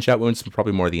not the gunshot wounds, but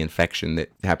probably more the infection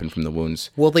that happened from the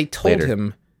wounds. Well, they told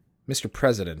him, Mr.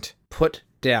 President, put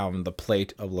down the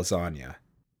plate of lasagna.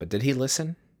 But did he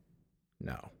listen?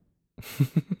 No.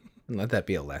 Let that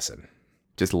be a lesson.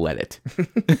 Just let it.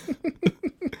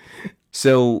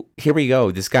 So here we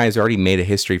go. This guy's already made a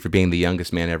history for being the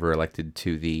youngest man ever elected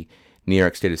to the New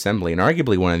York State Assembly, and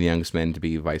arguably one of the youngest men to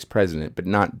be vice president, but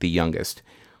not the youngest.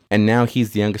 And now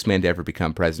he's the youngest man to ever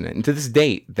become president. And to this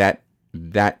date, that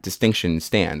distinction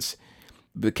stands.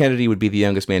 But Kennedy would be the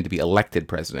youngest man to be elected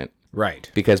president. Right.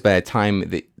 Because by the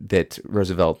time that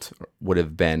Roosevelt would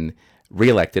have been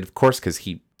reelected, of course, because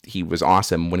he was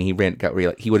awesome when he got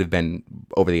reelected, he would have been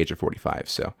over the age of 45.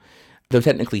 So, though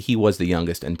technically he was the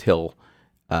youngest until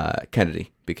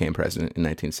Kennedy became president in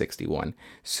 1961.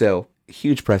 So,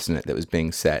 huge precedent that was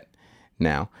being set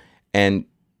now. And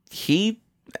he,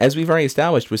 as we've already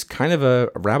established, was kind of a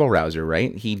rabble-rouser,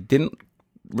 right? He didn't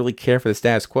really care for the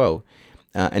status quo.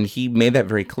 And he made that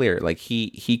very clear. Like,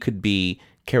 he could be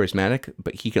charismatic,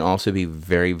 but he can also be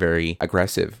very, very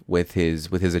aggressive with his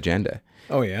agenda.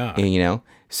 Oh, yeah. And,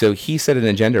 so he set an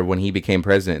agenda when he became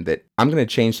president that I'm going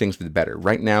to change things for the better.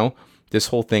 Right now, this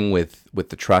whole thing with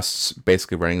the trusts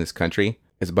basically running this country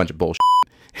is a bunch of bullshit.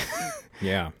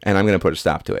 Yeah. and I'm going to put a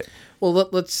stop to it. Well,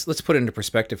 let's put it into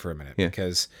perspective for a minute,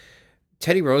 because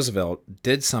Teddy Roosevelt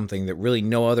did something that really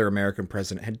no other American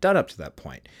president had done up to that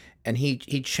point, and he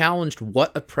challenged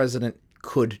what a president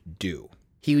could do.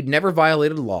 He never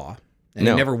violated law, and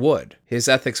he never would. His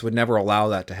ethics would never allow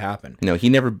that to happen. No, he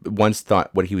never once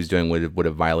thought what he was doing would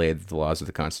have violated the laws of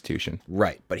the Constitution.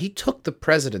 Right, but he took the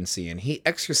presidency and he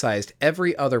exercised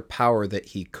every other power that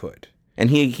he could. And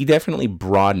he definitely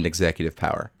broadened executive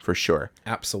power, for sure.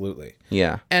 Absolutely.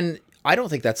 Yeah. And I don't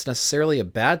think that's necessarily a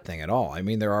bad thing at all. I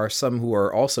mean, there are some who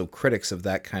are also critics of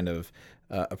that kind of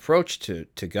approach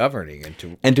to governing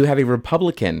and to have a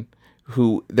Republican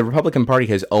who the Republican Party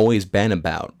has always been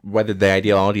about, whether the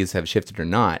ideologies have shifted or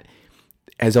not,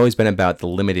 has always been about the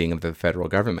limiting of the federal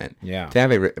government. Yeah. To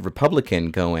have a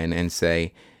Republican go in and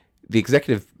say, the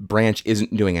executive branch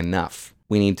isn't doing enough.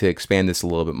 We need to expand this a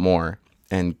little bit more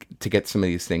and to get some of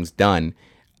these things done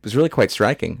was really quite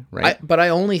striking, right? But I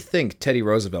only think Teddy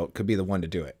Roosevelt could be the one to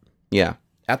do it. Yeah.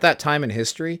 At that time in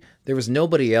history, there was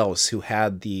nobody else who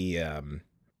had the,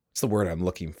 what's the word I'm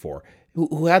looking for?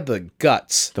 Who had the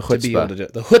guts The to be able chutzpah. to do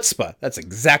the chutzpah. That's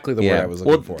exactly the word I was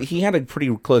looking for. He had a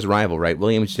pretty close rival, right?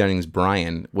 William Jennings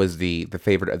Bryan was the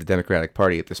favorite of the Democratic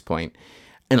Party at this point,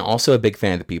 and also a big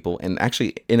fan of the people. And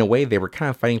actually, in a way, they were kind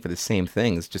of fighting for the same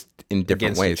things, just in different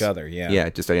Against ways. each other, yeah. Yeah,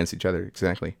 just against each other,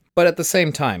 exactly. But at the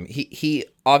same time, he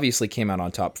obviously came out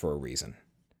on top for a reason.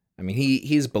 I mean,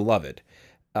 he's beloved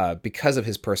because of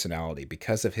his personality,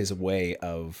 because of his way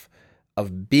of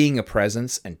being a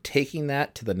presence and taking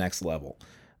that to the next level.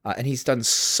 And he's done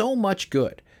so much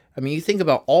good. I mean, you think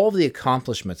about all the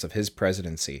accomplishments of his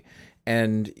presidency,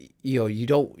 and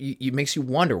it makes you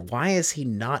wonder, why is he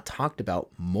not talked about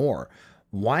more?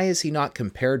 Why is he not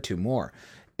compared to more?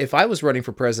 If I was running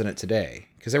for president today,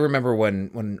 because I remember when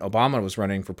Obama was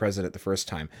running for president the first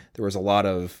time, there was a lot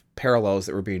of parallels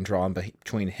that were being drawn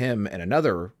between him and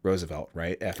another Roosevelt,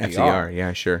 right? FDR,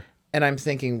 yeah, sure. And I'm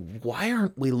thinking, why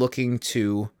aren't we looking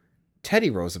to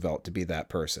Teddy Roosevelt to be that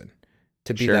person?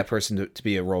 To be that person to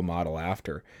be a role model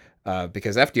after?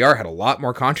 Because FDR had a lot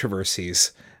more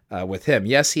controversies with him.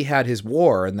 Yes, he had his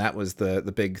war, and that was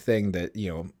the big thing that,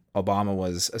 Obama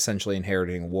was essentially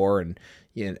inheriting war and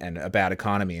a bad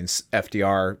economy. And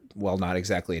FDR, while not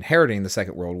exactly inheriting the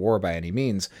Second World War by any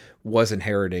means, was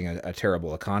inheriting a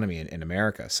terrible economy in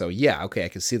America. So yeah, okay, I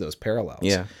can see those parallels.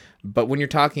 Yeah. But when you're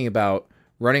talking about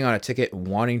running on a ticket and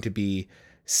wanting to be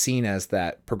seen as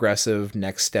that progressive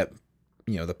next step,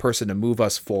 the person to move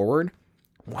us forward,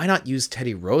 why not use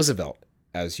Teddy Roosevelt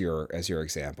as your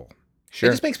example? Sure.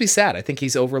 It just makes me sad. I think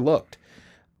he's overlooked.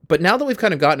 But now that we've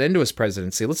kind of gotten into his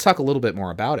presidency, let's talk a little bit more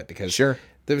about it, because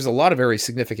there's a lot of very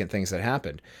significant things that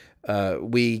happened.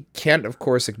 We can't, of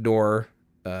course, ignore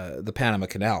the Panama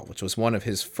Canal, which was one of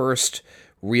his first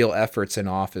real efforts in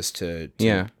office to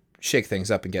shake things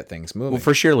up and get things moving. Well,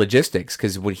 for sheer logistics,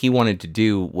 because what he wanted to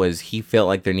do was he felt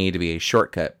like there needed to be a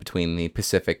shortcut between the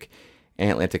Pacific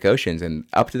and Atlantic Oceans. And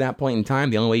up to that point in time,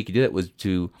 the only way you could do it was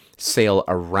to sail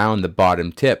around the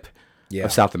bottom tip of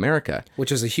South America.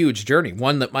 Which is a huge journey,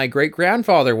 one that my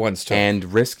great-grandfather once took.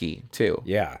 And risky, too.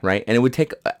 Yeah. Right? And it would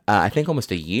take, I think,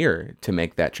 almost a year to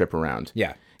make that trip around.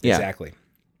 Yeah, exactly.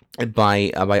 By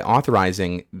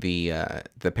authorizing the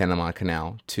Panama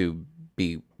Canal to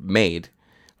be made,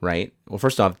 right? Well,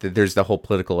 first off, there's the whole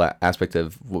political aspect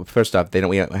of, first off, we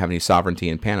don't have any sovereignty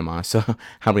in Panama, so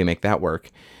how do we make that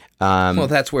work? Well,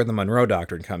 that's where the Monroe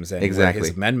Doctrine comes in. Exactly. Where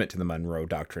his amendment to the Monroe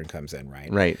Doctrine comes in,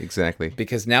 right? Right, exactly.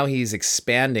 Because now he's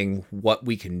expanding what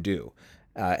we can do.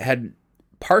 Had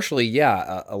partially,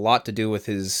 a lot to do with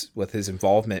his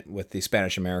involvement with the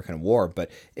Spanish-American War, but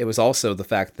it was also the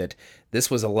fact that this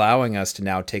was allowing us to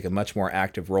now take a much more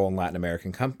active role in Latin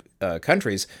American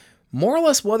countries, more or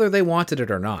less whether they wanted it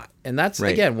or not. And that's,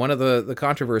 again, one of the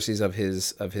controversies of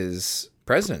his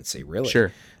presidency, really.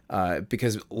 Sure.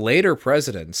 Because later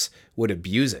presidents would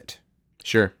abuse it.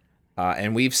 Sure.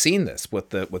 And we've seen this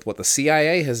with what the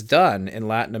CIA has done in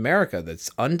Latin America. That's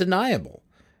undeniable.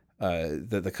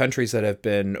 The countries that have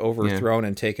been overthrown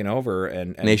and taken over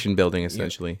and nation building,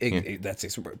 essentially.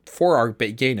 That's for our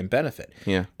gain and benefit.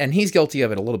 Yeah. And he's guilty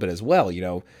of it a little bit as well.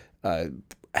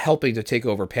 Helping to take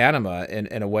over Panama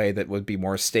in a way that would be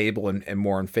more stable and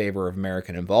more in favor of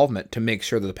American involvement to make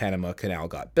sure that the Panama Canal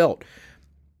got built.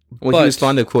 Well, he was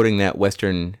fond of quoting that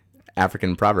Western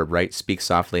African proverb, right? Speak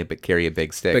softly, but carry a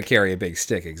big stick. But carry a big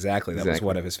stick, exactly. That was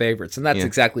one of his favorites. And that's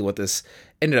exactly what this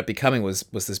ended up becoming was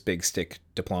this big stick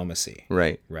diplomacy.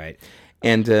 Right. Right.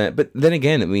 And, but then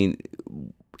again, I mean,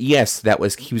 yes,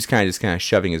 he was kind of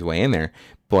shoving his way in there,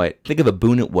 but think of the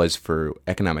boon it was for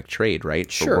economic trade, right?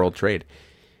 For world trade.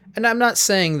 And I'm not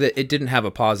saying that it didn't have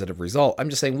a positive result. I'm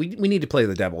just saying we need to play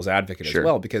the devil's advocate Sure. as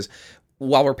well, because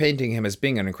while we're painting him as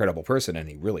being an incredible person, and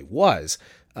he really was,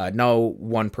 no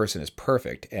one person is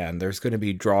perfect, and there's going to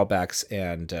be drawbacks,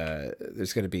 and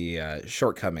there's going to be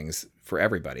shortcomings for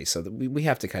everybody. So that we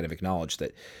have to kind of acknowledge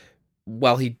that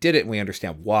while he did it and we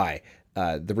understand why,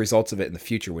 the results of it in the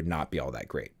future would not be all that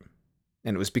great.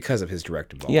 And it was because of his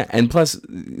direct involvement. Yeah, and plus,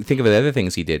 think of the other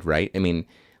things he did, right? I mean,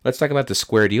 let's talk about the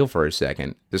square deal for a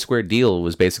second. The square deal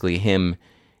was basically him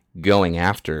going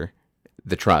after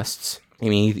the trusts. I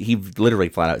mean, he literally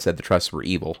flat out said the trusts were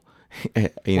evil.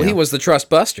 He was the trust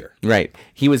buster. Right.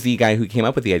 He was the guy who came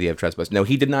up with the idea of trust bust. No,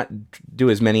 he did not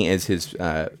do as many as his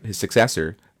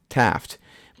successor, Taft,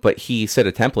 but he set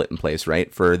a template in place,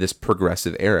 right, for this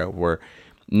progressive era where,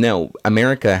 no,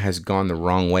 America has gone the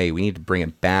wrong way. We need to bring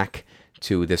it back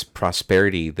to this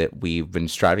prosperity that we've been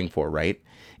striving for, right?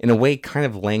 In a way, kind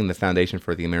of laying the foundation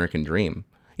for the American dream.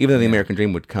 Even though the American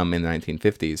dream would come in the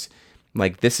 1950s,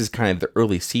 like this is kind of the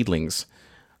early seedlings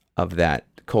of that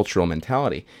cultural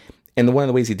mentality. And one of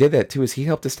the ways he did that too is he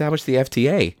helped establish the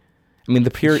FDA. I mean,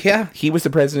 he was the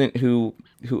president who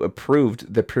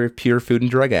approved the Pure Food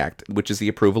and Drug Act, which is the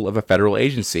approval of a federal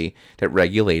agency that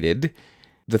regulated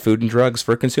the food and drugs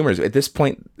for consumers. At this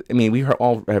point, I mean, we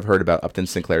all have heard about Upton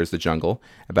Sinclair's The Jungle,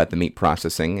 about the meat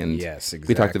processing, and yes,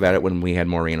 exactly. We talked about it when we had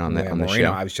Maureen on the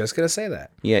show. I was just going to say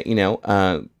that. Yeah,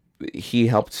 he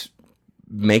helped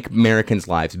make Americans'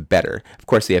 lives better. Of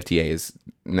course, the FDA is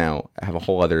now have a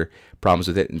whole other problems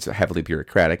with it, and it's heavily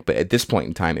bureaucratic. But at this point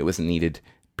in time, it was a needed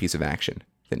piece of action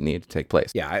that needed to take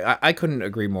place. Yeah, I couldn't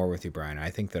agree more with you, Brian. I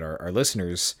think that our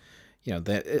listeners,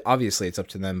 obviously it's up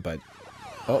to them, but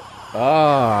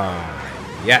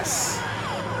yes.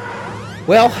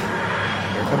 Well,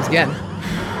 here it comes again.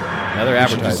 Another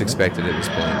advertisement. You just expected at this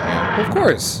point. Yeah. Well, of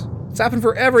course. It's happened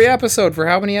for every episode. For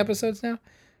how many episodes now?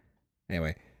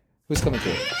 Anyway, who's coming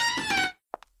through?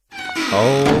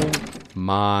 Oh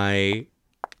my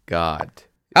God.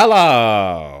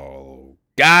 Hello,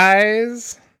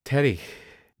 guys. Teddy.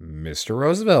 Mr.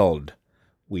 Roosevelt.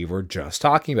 We were just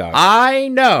talking about. I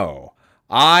know.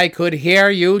 I could hear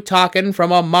you talking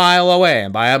from a mile away.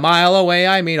 And by a mile away,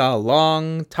 I mean a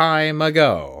long time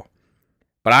ago.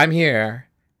 But I'm here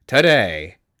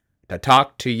today to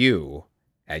talk to you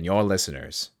and your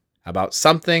listeners about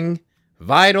something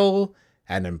vital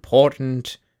and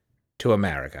important to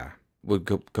America. Well,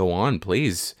 go on,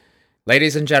 please.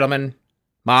 Ladies and gentlemen,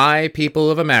 my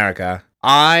people of America,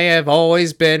 I have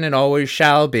always been and always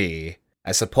shall be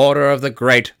a supporter of the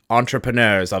great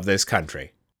entrepreneurs of this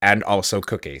country, and also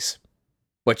cookies,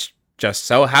 which just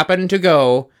so happen to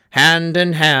go hand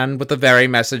in hand with the very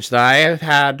message that I have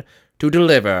had to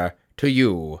deliver to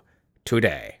you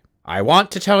today. I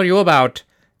want to tell you about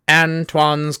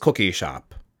Antoine's Cookie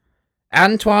Shop.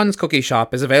 Antoine's Cookie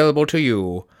Shop is available to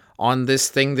you on this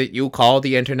thing that you call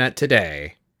the internet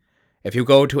today. If you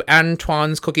go to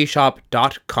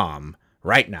antoinescookieshop.com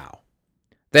right now,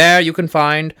 there you can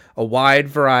find a wide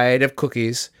variety of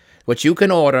cookies which you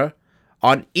can order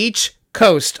on each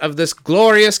coast of this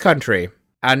glorious country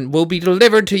and will be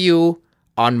delivered to you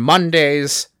on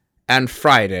Mondays and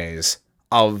Fridays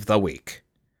of the week.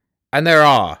 And there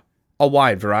are a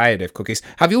wide variety of cookies.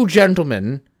 Have you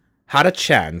gentlemen had a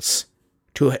chance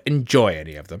to enjoy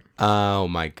any of them? Oh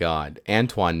my God.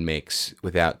 Antoine makes,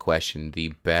 without question, the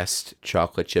best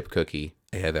chocolate chip cookie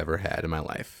I have ever had in my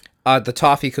life. The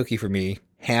toffee cookie for me,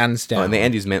 hands down. Oh, and the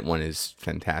Andes Mint one is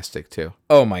fantastic too.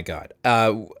 Oh my God.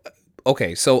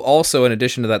 Okay, so also in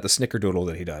addition to that, the snickerdoodle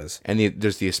that he does. And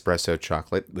there's the espresso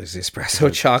chocolate. There's the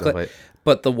espresso chocolate.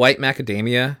 But the white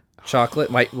macadamia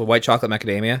chocolate, white chocolate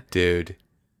macadamia. Dude.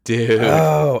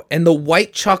 Oh, and the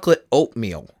white chocolate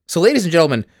oatmeal. So ladies and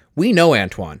gentlemen, we know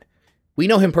Antoine. We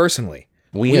know him personally.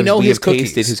 We know his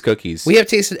cookies. Tasted his cookies. We have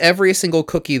tasted every single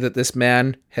cookie that this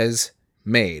man has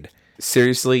made.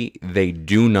 Seriously, they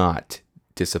do not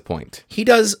disappoint. He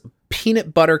does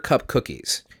peanut butter cup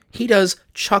cookies. He does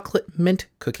chocolate mint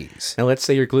cookies. Now, let's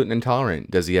say you're gluten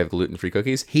intolerant. Does he have gluten-free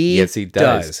cookies? Yes, he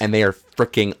does. And they are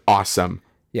freaking awesome.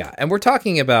 Yeah, and we're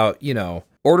talking about,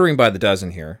 ordering by the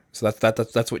dozen here. So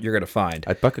that's what you're going to find.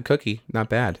 A buck a cookie, not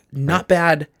bad. Not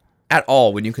bad at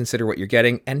all when you consider what you're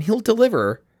getting. And he'll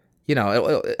deliver,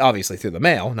 obviously through the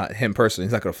mail, not him personally.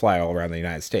 He's not going to fly all around the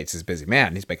United States. He's a busy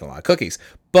man. He's making a lot of cookies.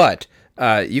 But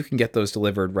you can get those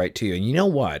delivered right to you. And you know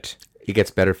what? It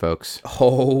gets better, folks.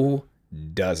 Oh,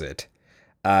 does it?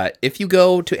 If you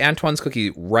go to Antoine's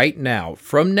Cookie right now,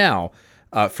 from now,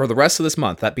 for the rest of this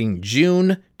month, that being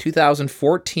June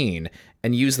 2014,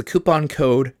 and use the coupon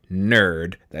code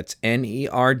NERD, that's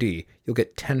NERD, you'll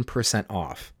get 10%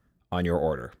 off on your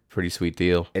order. Pretty sweet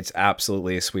deal. It's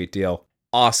absolutely a sweet deal.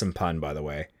 Awesome pun, by the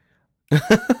way. I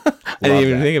didn't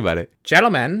even that. think about it.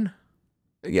 Gentlemen,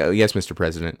 Yeah, yes, Mr.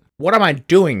 President. what am I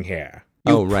doing here?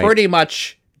 You Oh, right. pretty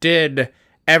much did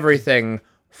everything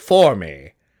for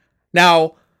me.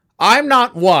 Now, I'm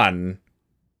not one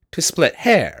to split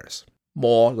hairs,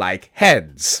 more like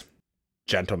heads.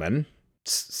 Gentlemen.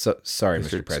 Sorry,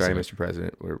 Mr. President. Sorry, Mr.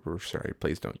 President. We're sorry.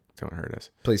 Please don't hurt us.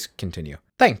 Please continue.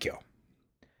 Thank you.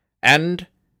 And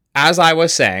as I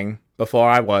was saying before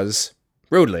I was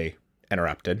rudely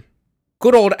interrupted,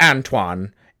 good old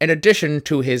Antoine, in addition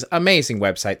to his amazing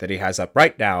website that he has up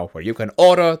right now where you can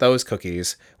order those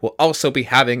cookies, will also be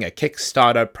having a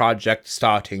Kickstarter project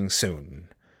starting soon.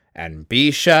 And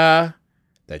be sure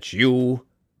that you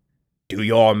do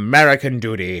your American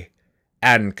duty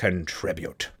and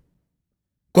contribute.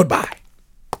 Goodbye.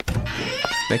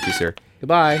 Thank you, sir.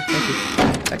 Goodbye. Thank you.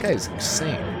 That guy is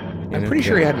insane. I'm pretty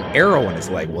sure he had an arrow in his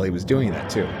leg while he was doing that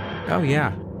too. Oh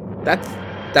yeah.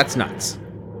 That's nuts.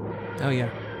 Oh yeah.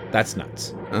 That's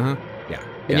nuts. Uh huh. Yeah.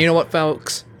 And you know what,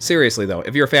 folks? Seriously though,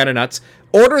 if you're a fan of nuts,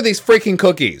 order these freaking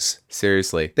cookies.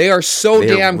 Seriously. They are so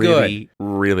They're damn really, good.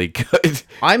 really good.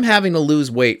 I'm having to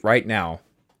lose weight right now,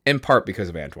 in part because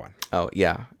of Antoine. Oh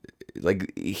yeah.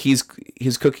 Like his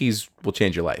cookies will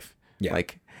change your life. Yeah.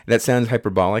 Like that sounds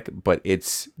hyperbolic, but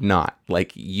it's not.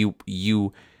 Like you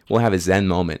will have a Zen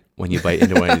moment when you bite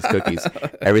into one of these cookies.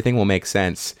 Everything will make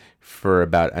sense for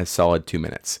about a solid 2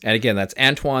 minutes. And again, that's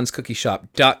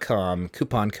Antoine'sCookieShop.com.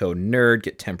 Coupon code NERD.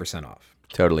 Get 10% off.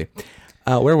 Totally.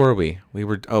 Where were we? We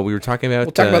were talking about.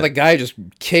 We'll talk about the guy who just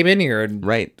came in here and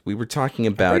Right. We were talking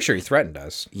I'm about. pretty sure he threatened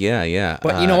us. Yeah.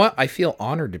 But you know what? I feel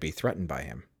honored to be threatened by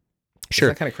him. Sure.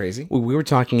 Is that kind of crazy? We were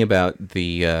talking about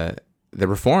the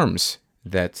reforms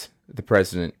that the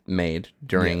president made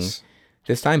during Yes.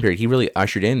 this time period. He really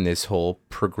ushered in this whole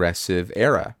progressive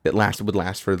era that would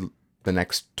last for the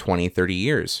next 20, 30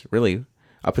 years, really,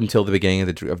 up until the beginning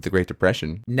of the Great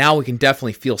Depression. Now we can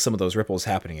definitely feel some of those ripples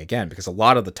happening again because a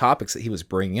lot of the topics that he was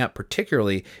bringing up,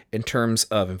 particularly in terms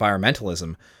of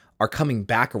environmentalism, are coming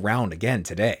back around again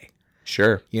today.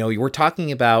 Sure. You know, we're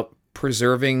talking about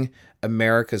preserving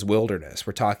America's wilderness.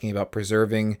 We're talking about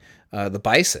preserving the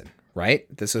bison, right?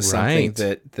 This is something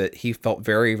Right. that he felt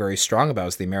very, very strong about,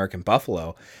 is the American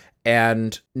buffalo.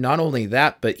 And not only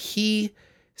that, but he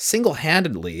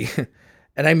single-handedly,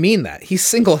 and I mean that, he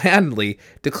single-handedly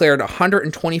declared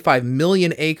 125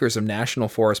 million acres of national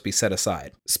forest be set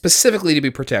aside, specifically to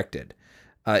be protected.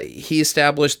 He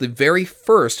established the very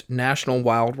first national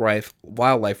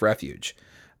wildlife refuge.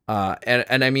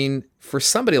 And I mean, for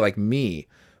somebody like me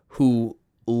who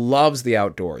loves the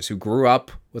outdoors, who grew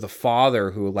up with a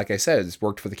father who, like I said, has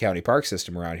worked for the county park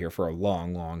system around here for a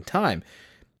long, long time,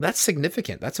 that's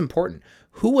significant. That's important.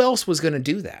 Who else was going to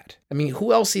do that? I mean,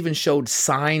 who else even showed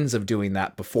signs of doing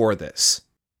that before this?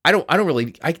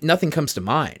 Nothing comes to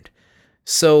mind.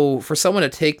 So for someone to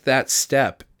take that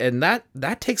step, and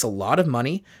that takes a lot of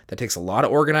money, that takes a lot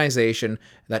of organization,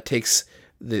 that takes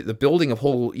the building of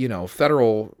whole,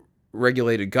 federal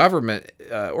regulated government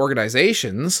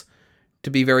organizations to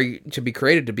be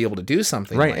created to be able to do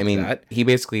something Right. like I mean, that. he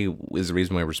basically is the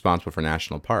reason why we're responsible for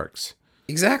national parks.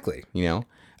 Exactly.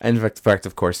 And in fact,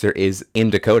 of course, there is in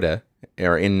Dakota,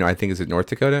 or I think, is it North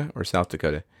Dakota or South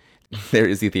Dakota? There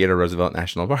is the Theodore Roosevelt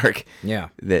National Park. Yeah.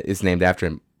 That is named after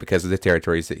him because of the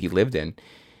territories that he lived in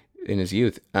his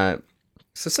youth.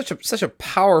 So such a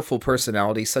powerful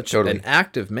personality, such Totally. an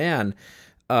active man.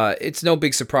 It's no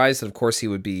big surprise that, of course, he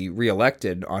would be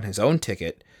reelected on his own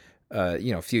ticket,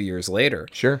 a few years later.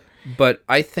 Sure. But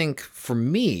I think for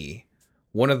me,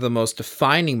 one of the most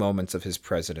defining moments of his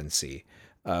presidency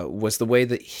was the way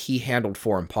that he handled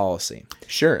foreign policy.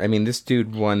 Sure. I mean, this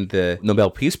dude won the Nobel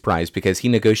Peace Prize because he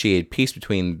negotiated peace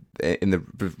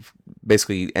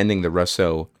basically ending the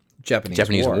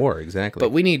Russo-Japanese War. Exactly.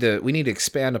 But we need to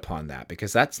expand upon that,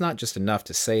 because that's not just enough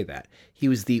to say that. He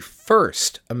was the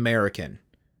first American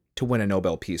to win a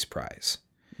Nobel Peace Prize.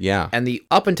 Yeah. And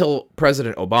up until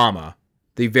President Obama,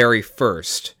 the very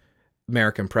first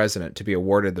American president to be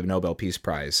awarded the Nobel Peace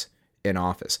Prize in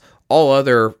office. All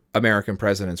other American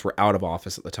presidents were out of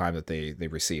office at the time that they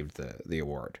received the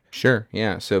award. Sure.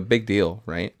 Yeah. So big deal,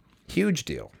 right? Huge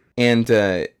deal. And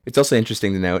it's also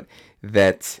interesting to note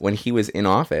that when he was in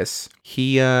office,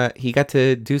 he got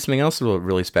to do something else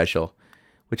really special,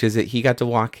 which is that he got to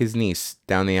walk his niece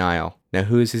down the aisle. Now,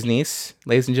 who is his niece,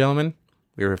 ladies and gentlemen?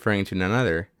 We're referring to none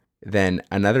other than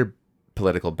another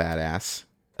political badass,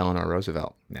 Eleanor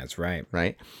Roosevelt. That's right.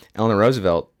 Right? Eleanor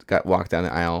Roosevelt got walked down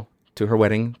the aisle to her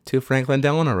wedding to Franklin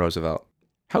Delano Roosevelt.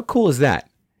 How cool is that?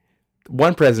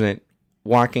 One president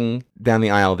walking down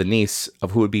the aisle, the niece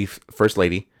of who would be First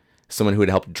Lady, someone who would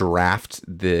help draft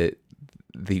the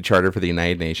charter for the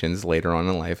United Nations later on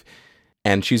in life,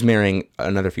 and she's marrying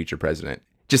another future president.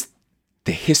 Just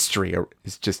the history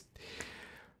is just...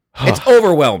 It's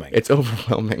overwhelming. It's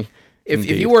overwhelming. If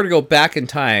you were to go back in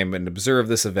time and observe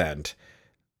this event,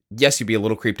 yes, you'd be a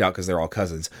little creeped out because they're all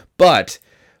cousins, but...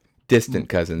 Distant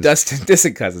cousins.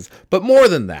 Distant cousins. But more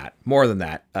than that,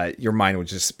 your mind would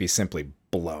just be simply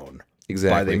blown.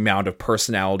 Exactly. By the amount of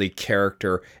personality,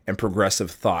 character, and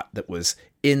progressive thought that was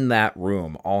in that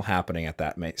room, all happening at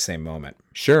that same moment.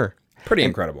 Sure. Pretty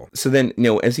incredible. So then,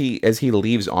 as he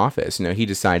leaves office, he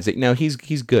decides that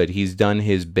he's good. He's done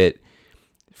his bit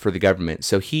for the government.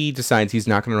 So he decides he's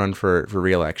not going to run for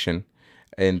re-election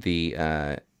in the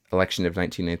election of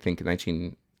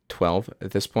 1912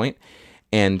 at this point.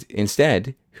 And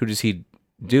instead, who does he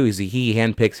do? He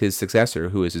handpicks his successor,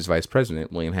 who is his vice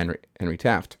president, William Henry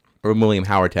Taft. Or William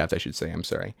Howard Taft, I should say. I'm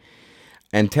sorry.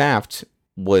 And Taft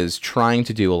was trying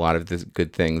to do a lot of the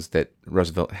good things that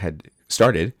Roosevelt had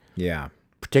started. Yeah.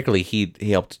 Particularly, he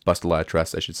helped bust a lot of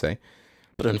trusts, I should say.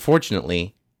 But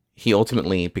unfortunately, he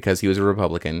ultimately, because he was a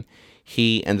Republican,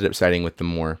 he ended up siding with the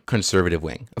more conservative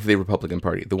wing of the Republican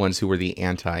Party, the ones who were the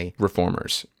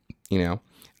anti-reformers,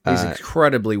 These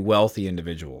incredibly wealthy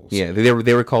individuals. Yeah,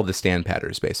 they were called the stand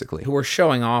patters, basically. Who were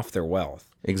showing off their wealth.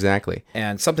 Exactly.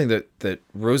 And something that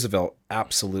Roosevelt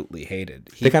absolutely hated.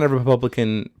 The kind of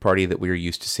Republican Party that we're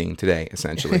used to seeing today,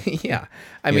 essentially. Yeah.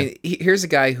 I mean, here's a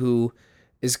guy who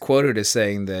is quoted as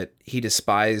saying that he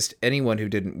despised anyone who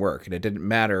didn't work. And it didn't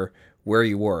matter where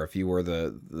you were, if you were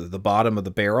the bottom of the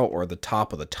barrel or the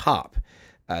top of the top.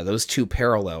 Those two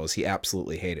parallels he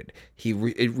absolutely hated. He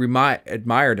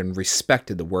admired and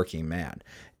respected the working man.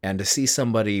 And to see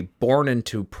somebody born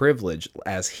into privilege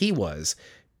as he was,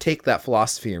 take that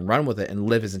philosophy and run with it and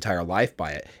live his entire life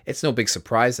by it, it's no big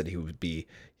surprise that he would be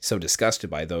so disgusted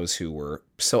by those who were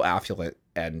so affluent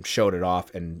and showed it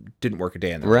off and didn't work a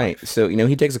day in their life. Right. So,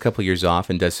 he takes a couple years off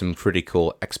and does some pretty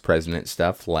cool ex-president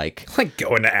stuff like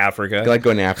going to Africa. Like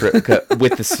going to Africa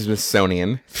with the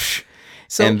Smithsonian.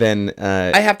 So, and then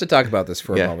I have to talk about this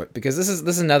for a moment because this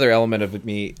is another element of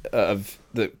me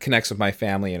that connects with my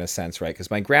family in a sense, right? Because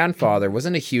my grandfather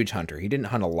wasn't a huge hunter; he didn't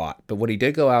hunt a lot, but when he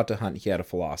did go out to hunt, he had a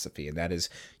philosophy, and that is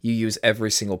you use every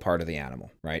single part of the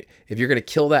animal, right? If you're going to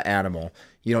kill that animal,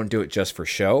 you don't do it just for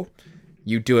show;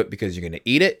 you do it because you're going to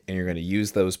eat it and you're going to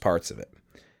use those parts of it.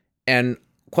 And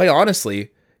quite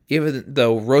honestly, even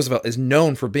though Roosevelt is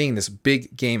known for being this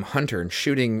big game hunter and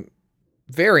shooting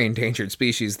very endangered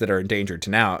species that are endangered to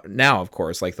now, of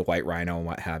course, like the white rhino and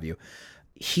what have you,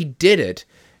 he did it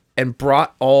and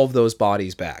brought all of those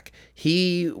bodies back.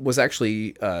 He was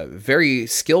actually very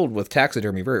skilled with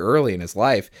taxidermy very early in his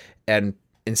life and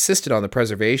insisted on the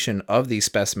preservation of these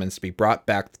specimens to be brought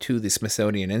back to the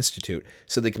Smithsonian Institute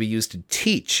so they could be used to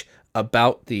teach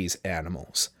about these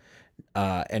animals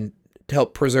and to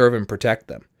help preserve and protect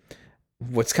them.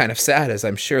 What's kind of sad is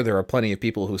I'm sure there are plenty of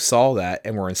people who saw that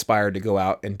and were inspired to go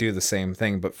out and do the same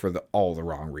thing, but for all the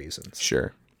wrong reasons.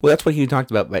 Sure. Well, that's what you talked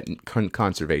about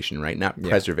conservation, right? Not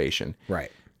preservation.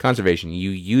 Right. Conservation. You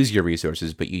use your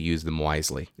resources, but you use them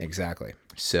wisely. Exactly.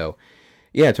 So,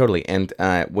 yeah, totally. And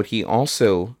what he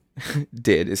also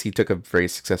did is he took a very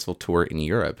successful tour in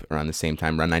Europe around the same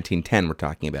time, around 1910 we're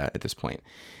talking about at this point.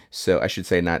 So I should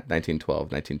say not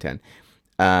 1912,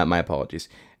 1910. My apologies.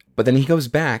 But then he goes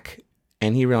back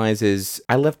and he realizes,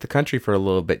 I left the country for a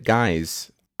little bit.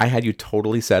 Guys, I had you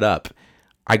totally set up.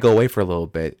 I go away for a little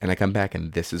bit, and I come back,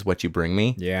 and this is what you bring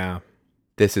me? Yeah.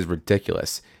 This is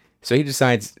ridiculous. So he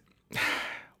decides,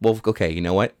 well, okay, you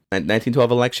know what? 1912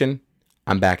 election,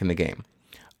 I'm back in the game.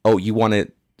 Oh, you want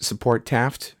to support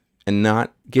Taft and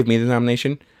not give me the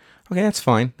nomination? Okay, that's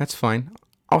fine. That's fine.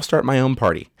 I'll start my own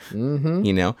party.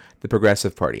 Mm-hmm. The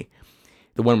Progressive Party.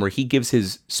 The one where he gives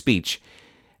his speech,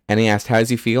 and he asked, how does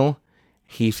he feel?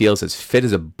 He feels as fit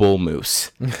as a bull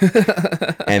moose.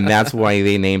 And that's why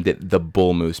they named it the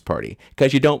Bull Moose Party.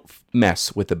 Because you don't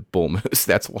mess with the bull moose.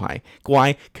 That's why.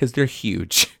 Why? Because they're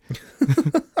huge.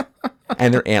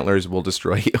 And their antlers will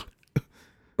destroy you.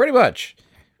 Pretty much.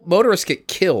 Motorists get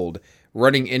killed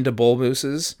running into bull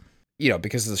mooses,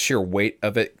 because of the sheer weight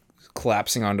of it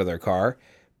collapsing onto their car.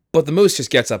 But the moose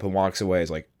just gets up and walks away.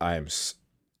 He's like, I'm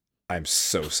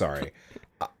so sorry.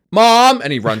 Mom!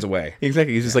 And he runs away.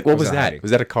 Exactly. He's just like, what was that? Hiding.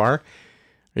 Was that a car?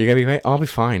 Are you going to be fine? I'll be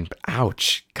fine. But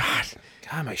ouch. God,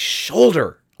 my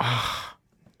shoulder.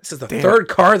 This is the third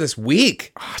car this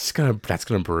week. That's going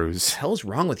to bruise. What the hell is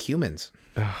wrong with humans?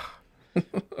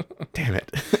 Damn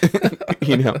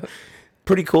it.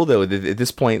 Pretty cool, though. At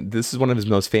this point, this is one of his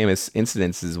most famous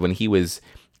incidents is when he was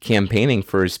campaigning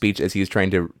for his speech as he was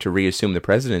trying to reassume the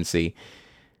presidency,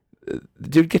 the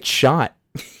dude gets shot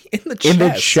In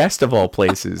the chest of all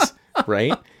places,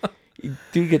 right?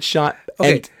 Dude gets shot.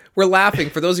 Okay, And we're laughing.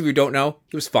 For those of you who don't know,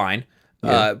 he was fine.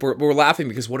 Yeah. We're laughing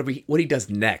because what he does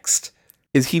next.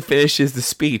 is he finishes the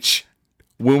speech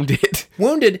wounded.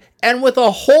 Wounded and with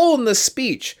a hole in the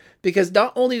speech. Because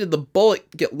not only did the bullet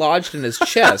get lodged in his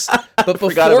chest, but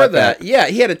before that, yeah,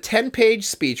 he had a 10-page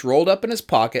speech rolled up in his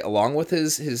pocket along with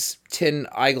his tin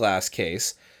eyeglass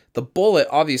case. The bullet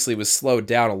obviously was slowed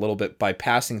down a little bit by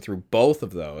passing through both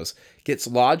of those, gets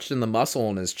lodged in the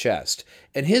muscle in his chest.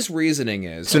 And his reasoning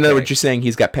is... So in other words, you're saying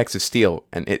he's got pecs of steel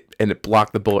and it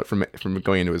blocked the bullet from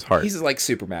going into his heart. He's like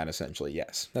Superman, essentially,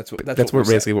 yes. That's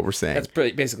basically what we're saying. That's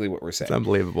basically what we're saying. It's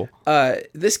unbelievable.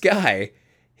 This guy...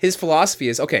 His philosophy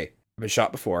is, okay, I've been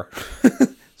shot before.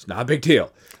 It's not a big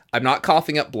deal. I'm not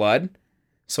coughing up blood,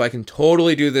 so I can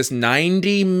totally do this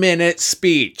 90-minute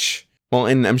speech. Well,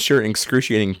 and I'm sure in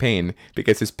excruciating pain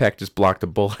because his pec just blocked a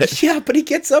bullet. Yeah, but he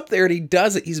gets up there and he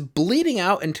does it. He's bleeding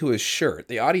out into his shirt.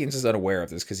 The audience is unaware of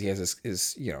this because he has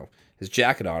his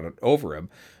jacket on over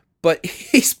him. But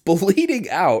he's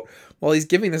bleeding out while he's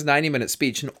giving this 90-minute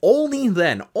speech. And only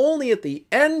then, only at the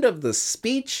end of the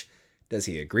speech, does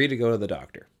he agree to go to the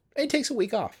doctor. And he takes a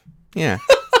week off. Yeah.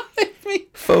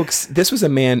 Folks, this was a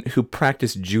man who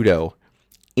practiced judo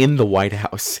in the White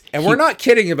House. And we're not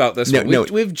kidding about this one.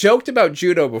 We've joked about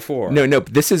judo before. No,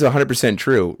 this is 100%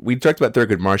 true. We talked about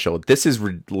Thurgood Marshall. This is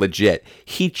legit.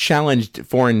 He challenged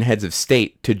foreign heads of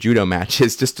state to judo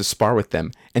matches just to spar with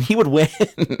them, and he would win.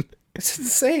 It's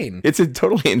insane. It's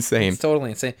totally insane. It's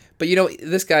totally insane. But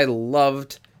this guy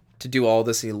loved to do all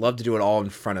this. He loved to do it all in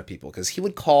front of people because he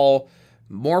would call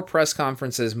more press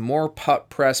conferences, more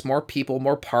press, more people,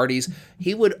 more parties.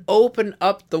 He would open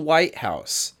up the White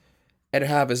House and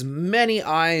have as many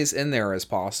eyes in there as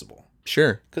possible.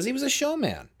 Sure. Because he was a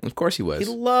showman. Of course he was.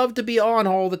 He loved to be on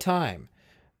all the time.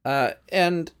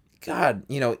 And God,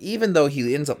 even though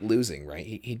he ends up losing, right?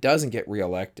 He doesn't get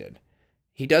reelected.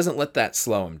 He doesn't let that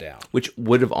slow him down. Which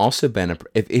would have also been,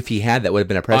 if he had, that would have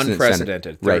been a president.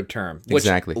 Unprecedented third term. Which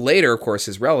exactly. Later, of course,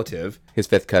 his relative, his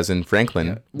fifth cousin,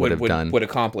 Franklin, would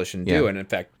accomplish and do. And in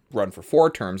fact, run for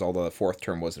 4 terms, although the 4th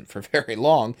term wasn't for very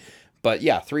long. But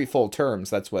yeah, 3 full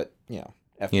terms. That's what,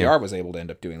 FDR was able to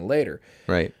end up doing later.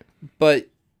 Right. But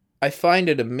I find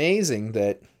it amazing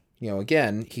that,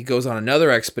 again, he goes on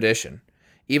another expedition,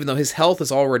 even though his health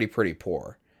is already pretty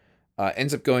poor.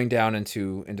 Ends up going down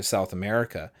into South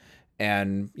America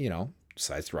and,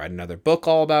 decides to write another book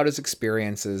all about his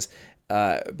experiences.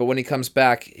 But when he comes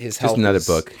back, his health Just another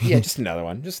book. Yeah, just another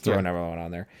one. Just throw another one on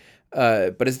there.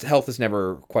 But his health is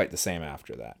never quite the same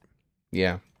after that.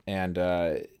 Yeah. And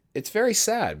it's very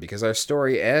sad because our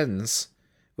story ends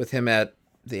with him at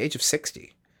the age of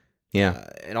 60. Yeah.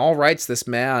 In all rights, this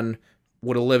man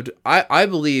would have lived. I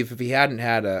believe if he hadn't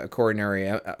had a coronary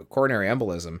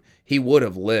embolism, he would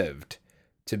have lived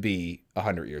to be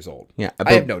 100 years old. Yeah,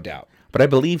 I have no doubt. But I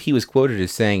believe he was quoted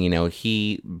as saying,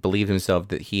 he believed himself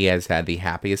that he has had the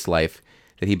happiest life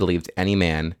that he believed any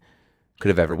man could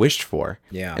have ever wished for.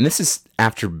 Yeah. And this is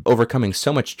after overcoming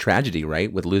so much tragedy,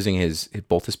 right? With losing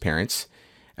both his parents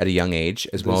at a young age,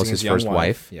 as well as his first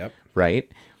wife. Yep.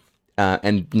 Right.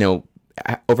 And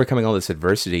overcoming all this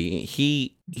adversity,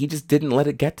 he just didn't let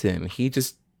it get to him. He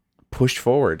just pushed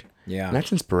forward. Yeah. And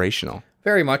that's inspirational.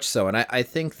 Very much so. And I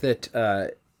think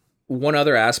that one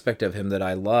other aspect of him that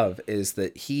I love is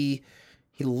that he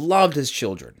loved his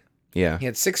children. Yeah. He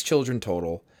had 6 children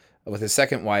total. With his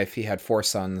second wife, he had 4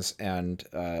 sons and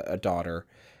a daughter.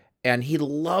 And he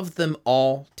loved them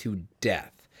all to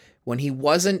death. When he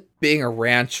wasn't being a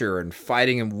rancher and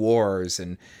fighting in wars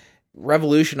and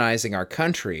revolutionizing our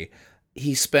country,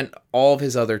 he spent all of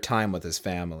his other time with his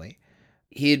family.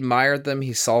 He admired them.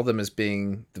 He saw them as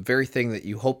being the very thing that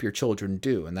you hope your children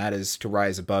do, and that is to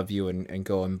rise above you and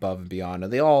go above and beyond.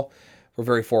 And they all were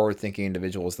very forward-thinking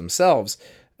individuals themselves.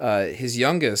 His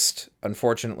youngest,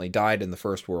 unfortunately, died in the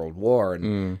First World War,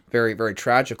 and very, very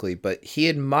tragically, but he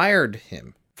admired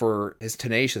him for his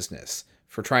tenaciousness,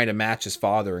 for trying to match his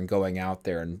father and going out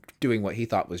there and doing what he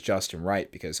thought was just and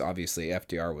right, because obviously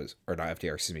TR was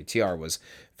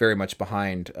very much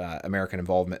behind American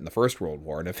involvement in the First World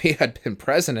War. And if he had been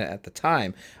president at the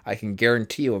time, I can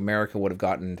guarantee you America would have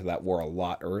gotten into that war a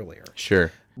lot earlier.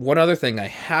 Sure. One other thing I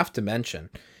have to mention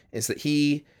is that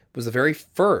he was the very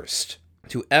first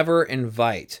to ever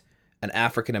invite an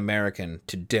African American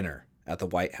to dinner at the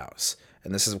White House.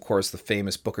 And this is, of course, the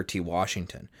famous Booker T.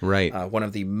 Washington. Right. One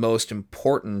of the most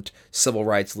important civil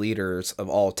rights leaders of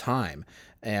all time.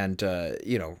 And,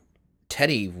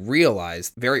 Teddy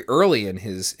realized very early in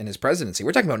his presidency,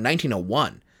 we're talking about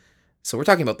 1901, So we're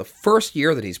talking about the first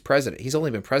year that he's president. He's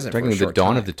only been president Talking for a the short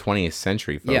dawn time. of the 20th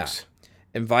century, folks.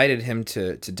 Invited him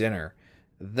to dinner.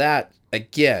 That,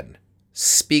 again,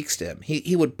 speaks to him.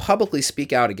 He would publicly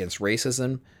speak out against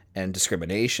racism and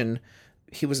discrimination.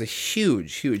 He was a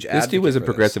huge advocate. This dude was a for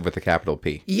progressive with a capital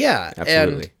P. Yeah,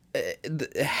 Absolutely. and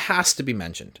it has to be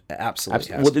mentioned. It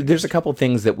absolutely has Well, to be. there's a couple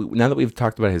things that now that we've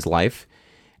talked about his life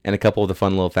and a couple of the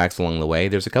fun little facts along the way,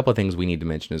 there's a couple of things we need to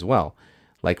mention as well.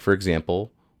 Like, for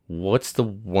example, what's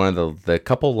one of the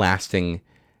couple lasting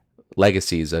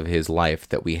legacies of his life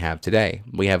that we have today?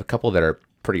 We have a couple that are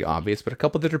pretty obvious, but a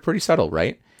couple that are pretty subtle,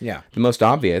 right? Yeah. The most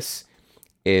obvious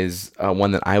is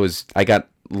one that I got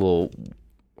a little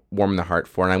warm in the heart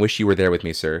for, and I wish you were there with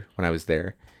me, sir, when I was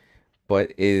there,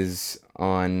 but is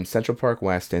on Central Park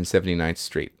West and 79th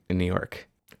Street in New York,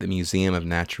 the Museum of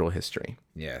Natural History.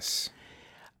 Yes.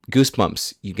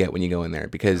 Goosebumps you get when you go in there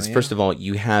because, first of all,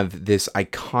 you have this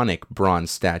iconic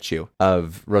bronze statue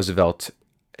of Roosevelt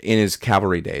in his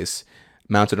cavalry days,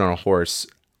 mounted on a horse,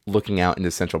 looking out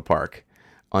into Central Park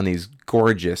on these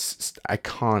gorgeous,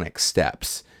 iconic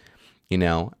steps,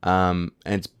 and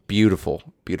it's beautiful.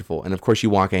 And of course, you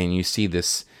walk in and you see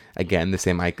this again, this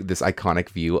iconic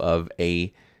view of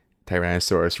a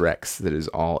Tyrannosaurus Rex that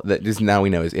is now we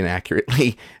know is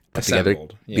inaccurately put together.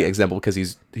 Yeah. Example because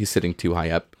he's sitting too high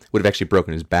up. Would have actually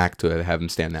broken his back to have him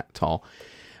stand that tall.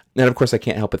 And of course, I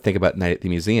can't help but think about Night at the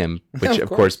Museum, which of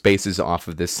course bases off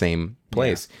of this same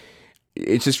place. Yeah.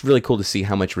 It's just really cool to see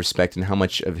how much respect and how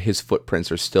much of his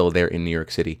footprints are still there in New York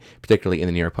City, particularly in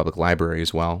the New York Public Library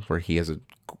as well, where he has a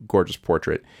gorgeous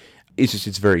portrait.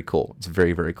 It's very cool. It's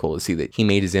very, very cool to see that he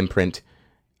made his imprint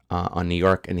on New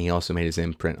York, and he also made his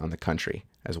imprint on the country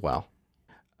as well.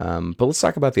 But let's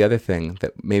talk about the other thing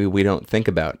that maybe we don't think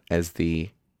about as the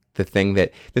thing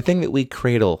that we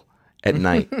cradle at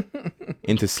night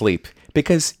into sleep,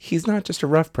 because he's not just a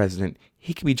rough president.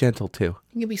 He can be gentle too.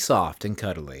 He can be soft and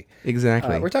cuddly.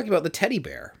 Exactly. We're talking about the teddy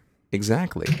bear.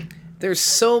 Exactly. There's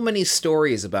so many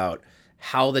stories about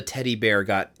how the teddy bear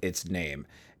got its name,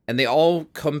 and they all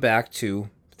come back to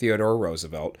Theodore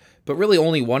Roosevelt, but really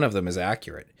only one of them is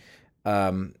accurate.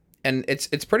 And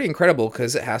it's pretty incredible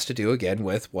because it has to do again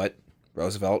with what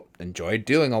Roosevelt enjoyed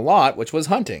doing a lot, which was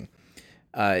hunting.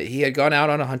 He had gone out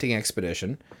on a hunting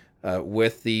expedition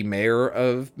with the mayor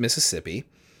of Mississippi,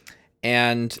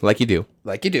 and like you do,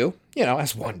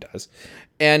 as one does.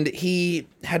 And he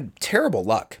had terrible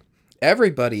luck.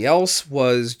 Everybody else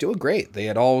was doing great. They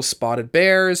had all spotted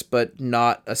bears, but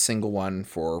not a single one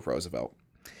for Roosevelt.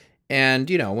 And,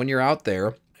 when you're out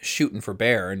there shooting for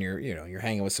bear and you're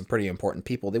hanging with some pretty important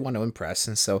people, they want to impress.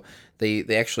 And so they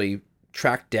actually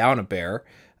tracked down a bear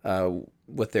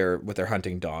with their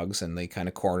hunting dogs, and they kind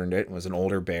of cornered it. It was an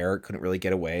older bear. It couldn't really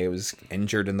get away. It was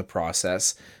injured in the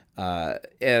process.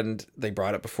 And they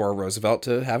brought it before Roosevelt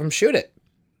to have him shoot it.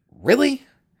 Really?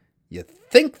 You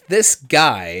think this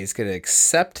guy is going to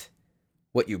accept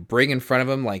what you bring in front of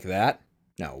him like that?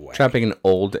 No way. Trapping an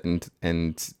old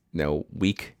and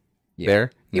weak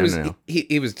bear? No.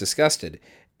 He was disgusted,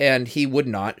 and he would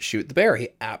not shoot the bear. He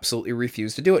absolutely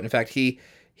refused to do it. In fact, he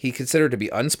considered it to be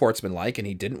unsportsmanlike, and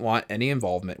he didn't want any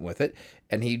involvement with it.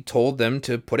 And he told them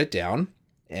to put it down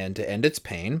and to end its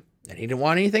pain, and he didn't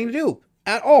want anything to do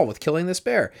at all with killing this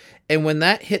bear. And when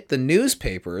that hit the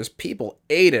newspapers, people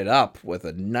ate it up with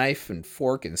a knife and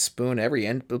fork and spoon, every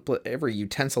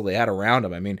utensil they had around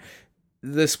them. I mean,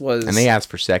 this was... And they asked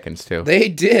for seconds, too. They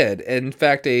did. In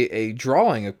fact, a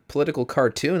drawing, a political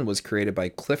cartoon was created by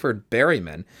Clifford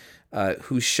Berryman,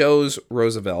 who shows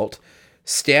Roosevelt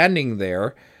standing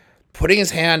there, putting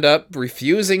his hand up,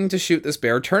 refusing to shoot this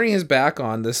bear, turning his back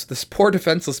on this poor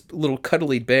defenseless little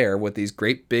cuddly bear with these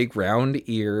great big round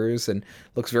ears, and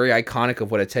looks very iconic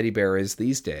of what a teddy bear is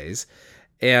these days.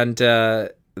 And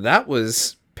that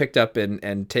was picked up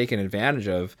and taken advantage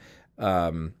of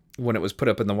when it was put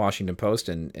up in the Washington Post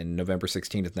in November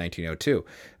 16th, 1902,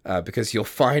 because you'll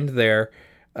find there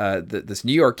this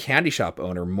New York candy shop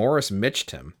owner, Morris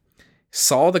Mitchum,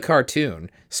 saw the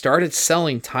cartoon, started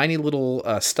selling tiny little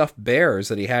stuffed bears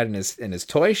that he had in his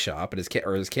toy shop, his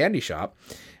candy shop,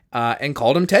 and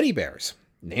called them teddy bears.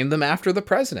 Named them after the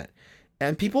president.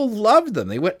 And people loved them.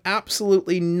 They went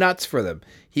absolutely nuts for them.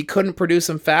 He couldn't produce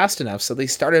them fast enough, so they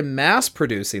started mass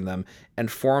producing them and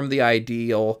formed the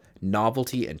Ideal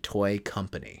Novelty and Toy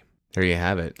Company. There you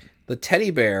have it. The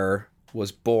teddy bear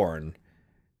was born,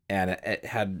 and it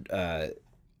had...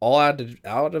 all out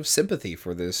of sympathy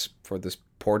for this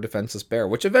poor defenseless bear,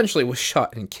 which eventually was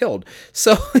shot and killed.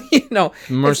 So,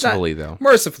 mercifully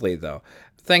though.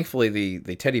 Thankfully,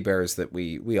 the teddy bears that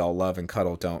we all love and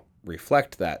cuddle don't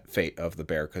reflect that fate of the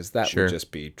bear, because that Sure. would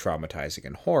just be traumatizing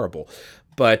and horrible.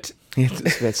 But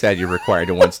That's sad. You're required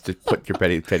to once to put your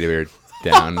teddy bear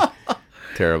down.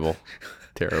 Terrible.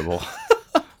 Terrible.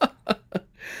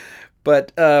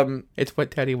 but It's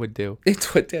what Teddy would do.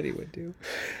 it's what Teddy would do.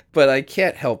 But I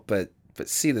can't help but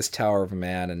see this Tower of a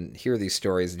Man and hear these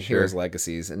stories and hear Sure. his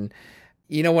legacies. And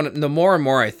when the more and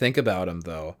more I think about him,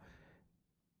 though,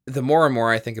 the more and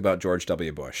more I think about George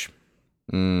W. Bush.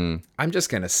 Mm. I'm just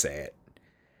gonna say it.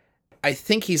 I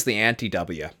think he's the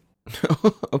anti-W.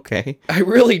 Okay. I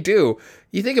really do.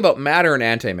 You think about matter and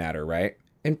antimatter, right?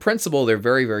 In principle, they're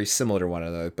very, very similar to one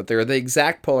another, but they're the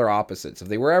exact polar opposites. If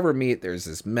they were ever meet, there's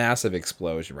this massive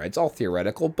explosion, right? It's all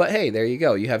theoretical, but hey, there you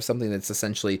go. You have something that's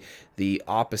essentially the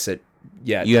opposite,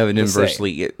 yet You have an the same.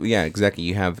 inversely, yeah, exactly.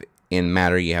 You have in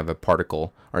matter, you have a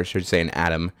particle, or I should say, an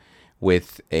atom,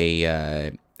 with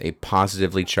a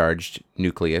positively charged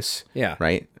nucleus. Yeah.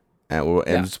 Right. And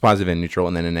it's positive and neutral,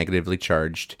 and then a negatively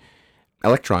charged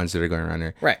electrons that are going around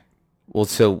there. Right. Well,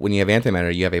 so when you have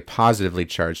antimatter, you have a positively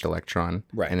charged electron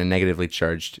Right. and a negatively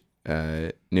charged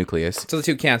nucleus. So the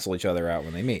two cancel each other out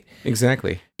when they meet.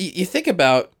 Exactly. You think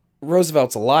about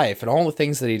Roosevelt's life and all the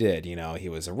things that he did. He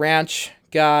was a ranch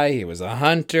guy, he was a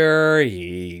hunter,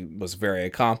 he was a very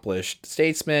accomplished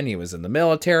statesman, he was in the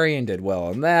military and did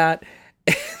well in that.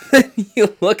 And then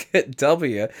you look at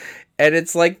W, and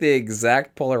it's like the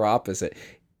exact polar opposite.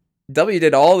 W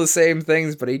did all the same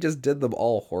things, but he just did them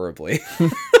all horribly.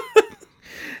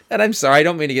 And I'm sorry, I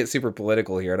don't mean to get super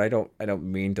political here, and I don't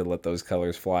mean to let those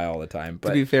colors fly all the time. But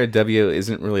To be fair, W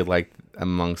isn't really liked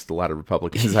amongst a lot of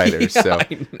Republicans either. So, I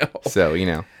know. so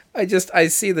I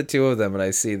see the two of them, and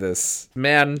I see this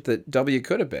man that W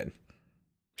could have been.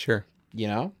 Sure.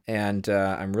 And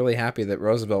I'm really happy that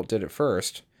Roosevelt did it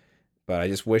first, but I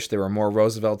just wish there were more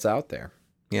Roosevelts out there.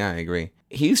 Yeah, I agree.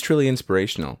 He's truly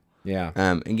inspirational. Yeah.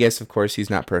 And yes, of course, he's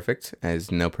not perfect, as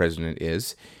no president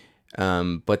is.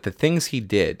 But the things he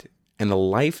did and the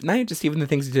life, not just even the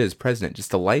things he did as president,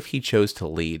 just the life he chose to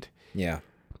lead. Yeah.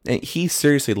 And he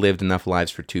seriously lived enough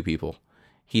lives for two people.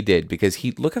 He did, because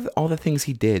look at all the things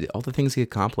he did, all the things he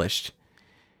accomplished.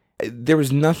 There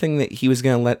was nothing that he was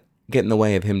going to let get in the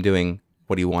way of him doing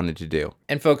what he wanted to do.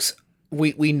 And folks,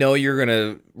 we know you're going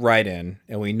to write in,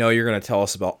 and we know you're going to tell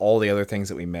us about all the other things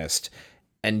that we missed.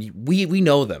 And we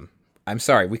know them. I'm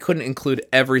sorry, we couldn't include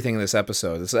everything in this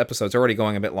episode. This episode's already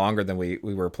going a bit longer than we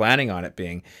were planning on it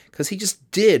being, because he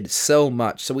just did so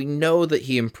much. So we know that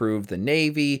he improved the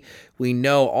Navy. We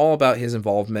know all about his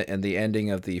involvement in the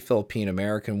ending of the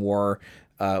Philippine-American War.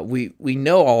 We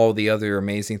know all the other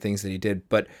amazing things that he did,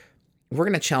 but we're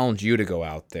going to challenge you to go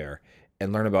out there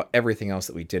and learn about everything else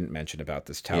that we didn't mention about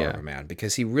this Tower of a Man,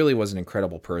 because he really was an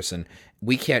incredible person.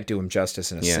 We can't do him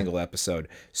justice in a single episode,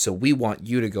 so we want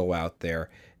you to go out there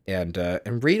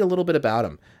and read a little bit about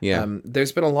him. Yeah.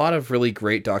 There's been a lot of really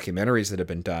great documentaries that have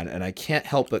been done, and I can't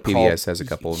help but PBS has a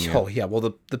couple of them. Oh, yeah. Well,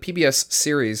 the PBS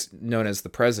series known as The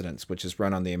Presidents, which is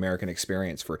run on the American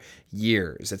Experience for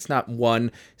years. It's not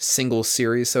one single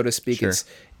series, so to speak. Sure.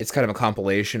 It's kind of a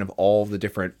compilation of all the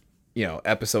different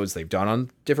episodes they've done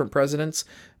on different presidents.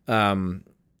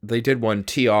 They did one,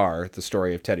 TR, the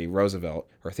story of Teddy Roosevelt,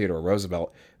 or Theodore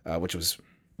Roosevelt, which was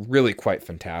really quite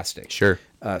fantastic. Sure.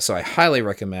 So I highly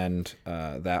recommend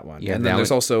that one. Yeah, and then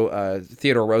there's also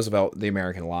Theodore Roosevelt, The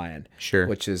American Lion, Sure.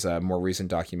 which is a more recent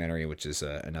documentary, which is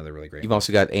another really great You've one.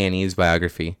 also got A&E's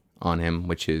biography on him,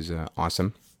 which is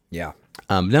awesome. Yeah.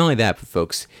 Not only that, but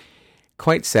folks,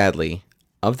 quite sadly,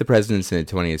 of the presidents in the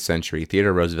 20th century,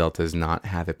 Theodore Roosevelt does not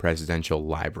have a presidential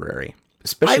library.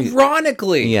 Especially,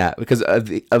 Ironically. yeah, because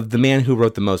of the man who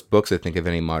wrote the most books, I think, of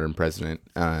any modern president,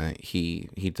 he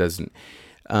doesn't.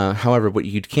 However, what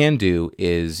you can do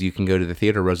is you can go to the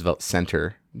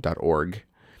TheodoreRooseveltCenter.org,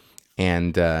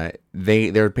 and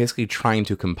they're basically trying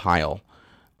to compile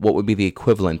what would be the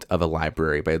equivalent of a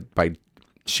library by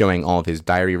showing all of his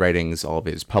diary writings, all of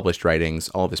his published writings,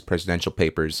 all of his presidential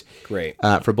papers. Great.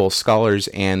 For both scholars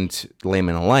and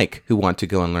laymen alike who want to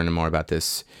go and learn more about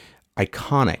this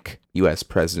iconic U.S.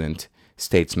 president,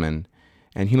 statesman,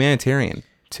 and humanitarian,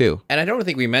 too. And I don't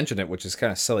think we mentioned it, which is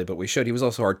kind of silly, but we should. He was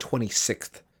also our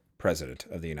 26th president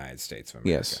of the United States of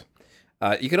America.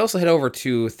 Yes. You could also head over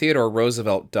to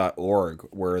TheodoreRoosevelt.org,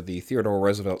 where the Theodore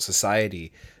Roosevelt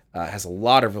Society has a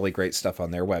lot of really great stuff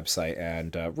on their website,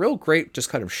 and real great, just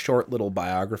kind of short little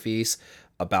biographies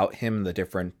about him, the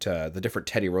different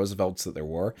Teddy Roosevelts that there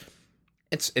were.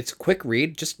 It's a quick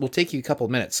read, just will take you a couple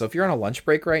of minutes. So if you're on a lunch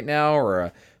break right now, or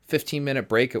a 15-minute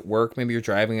break at work, maybe you're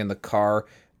driving in the car,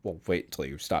 well, wait until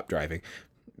you stop driving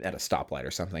at a stoplight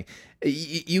or something.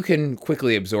 You can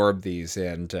quickly absorb these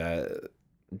and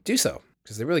do so.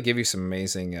 because they really give you some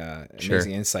amazing Sure.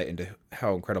 insight into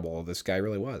how incredible this guy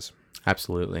really was.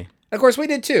 Absolutely. And of course, we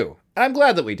did too. And I'm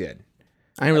glad that we did.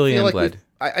 I really am like glad.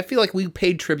 I feel like we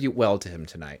paid tribute well to him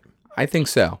tonight. I think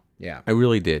so. Yeah. I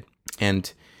really did.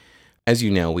 And as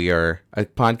you know, we are a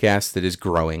podcast that is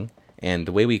growing, and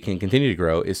the way we can continue to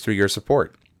grow is through your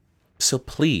support. So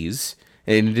please,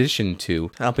 in addition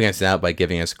to helping us out by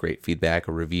giving us great feedback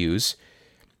or reviews,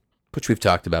 which we've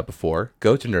talked about before,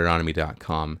 go to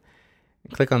nerdonomy.com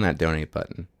and click on that donate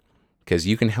button, because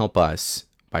you can help us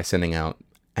by sending out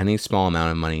any small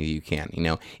amount of money that you can. You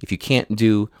know, if you can't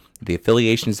do the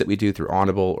affiliations that we do through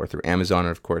Audible or through Amazon,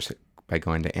 or of course by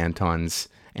going to Antoine's,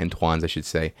 I should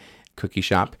say, cookie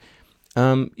shop,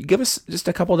 give us just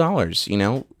a couple dollars. You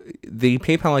know, the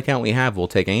PayPal account we have will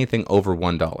take anything over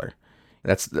 $1.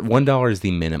 That's $1 is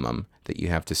the minimum that you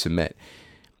have to submit.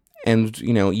 And,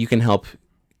 you know, you can help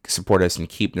support us and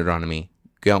keep Nerdonomy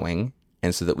going,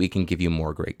 and so that we can give you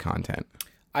more great content.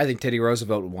 I think Teddy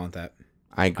Roosevelt would want that.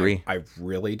 I agree. I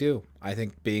really do. I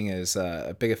think being as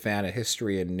big a fan of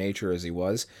history and nature as he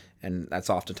was, and that's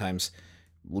oftentimes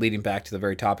leading back to the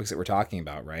very topics that we're talking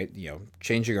about, right? You know,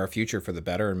 changing our future for the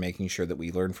better and making sure that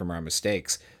we learn from our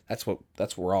mistakes. That's what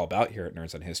we're all about here at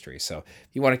Nerds on History. So if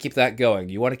you want to keep that going,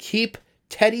 you want to keep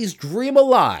Teddy's dream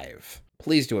alive,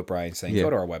 please do what Brian's saying. Yeah.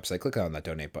 Go to our website, click on that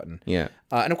donate button. Yeah.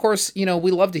 And of course, you know,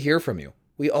 we love to hear from you.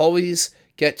 We always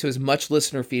get to as much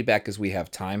listener feedback as we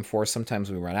have time for.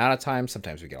 Sometimes we run out of time.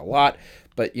 Sometimes we get a lot.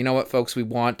 But you know what, folks? We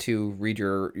want to read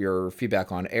your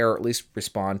feedback on air, or at least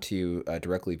respond to you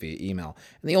directly via email.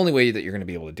 And the only way that you're going to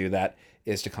be able to do that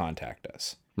is to contact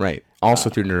us. Right. Also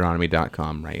through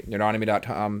nerdonomy.com, right?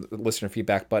 Nerdonomy.com, listener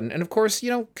feedback button. And of course, you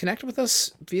know, connect with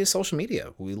us via social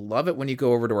media. We love it when you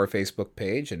go over to our Facebook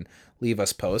page and leave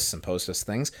us posts and post us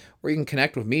things. Or you can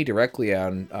connect with me directly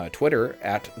on Twitter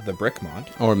at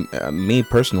TheBrickmont. Or me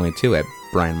personally, too, at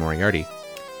Brian Moriarty.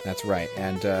 That's right.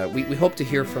 And we hope to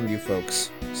hear from you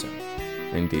folks soon.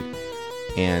 Indeed.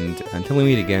 And until we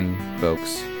meet again,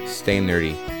 folks, stay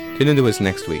nerdy. Tune into us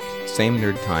next week. Same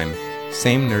nerd time,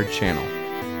 same nerd channel.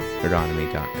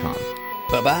 Nerdonomy.com.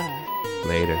 Bye-bye.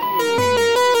 Later.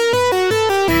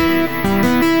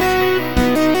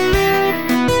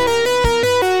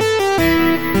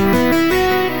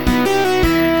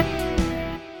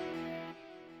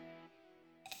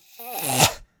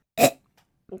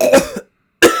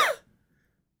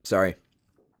 Sorry.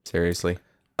 Seriously.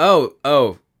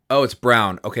 Oh, it's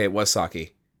brown. Okay, it was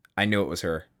Saki. I knew it was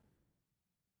her.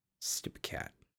 Stupid cat.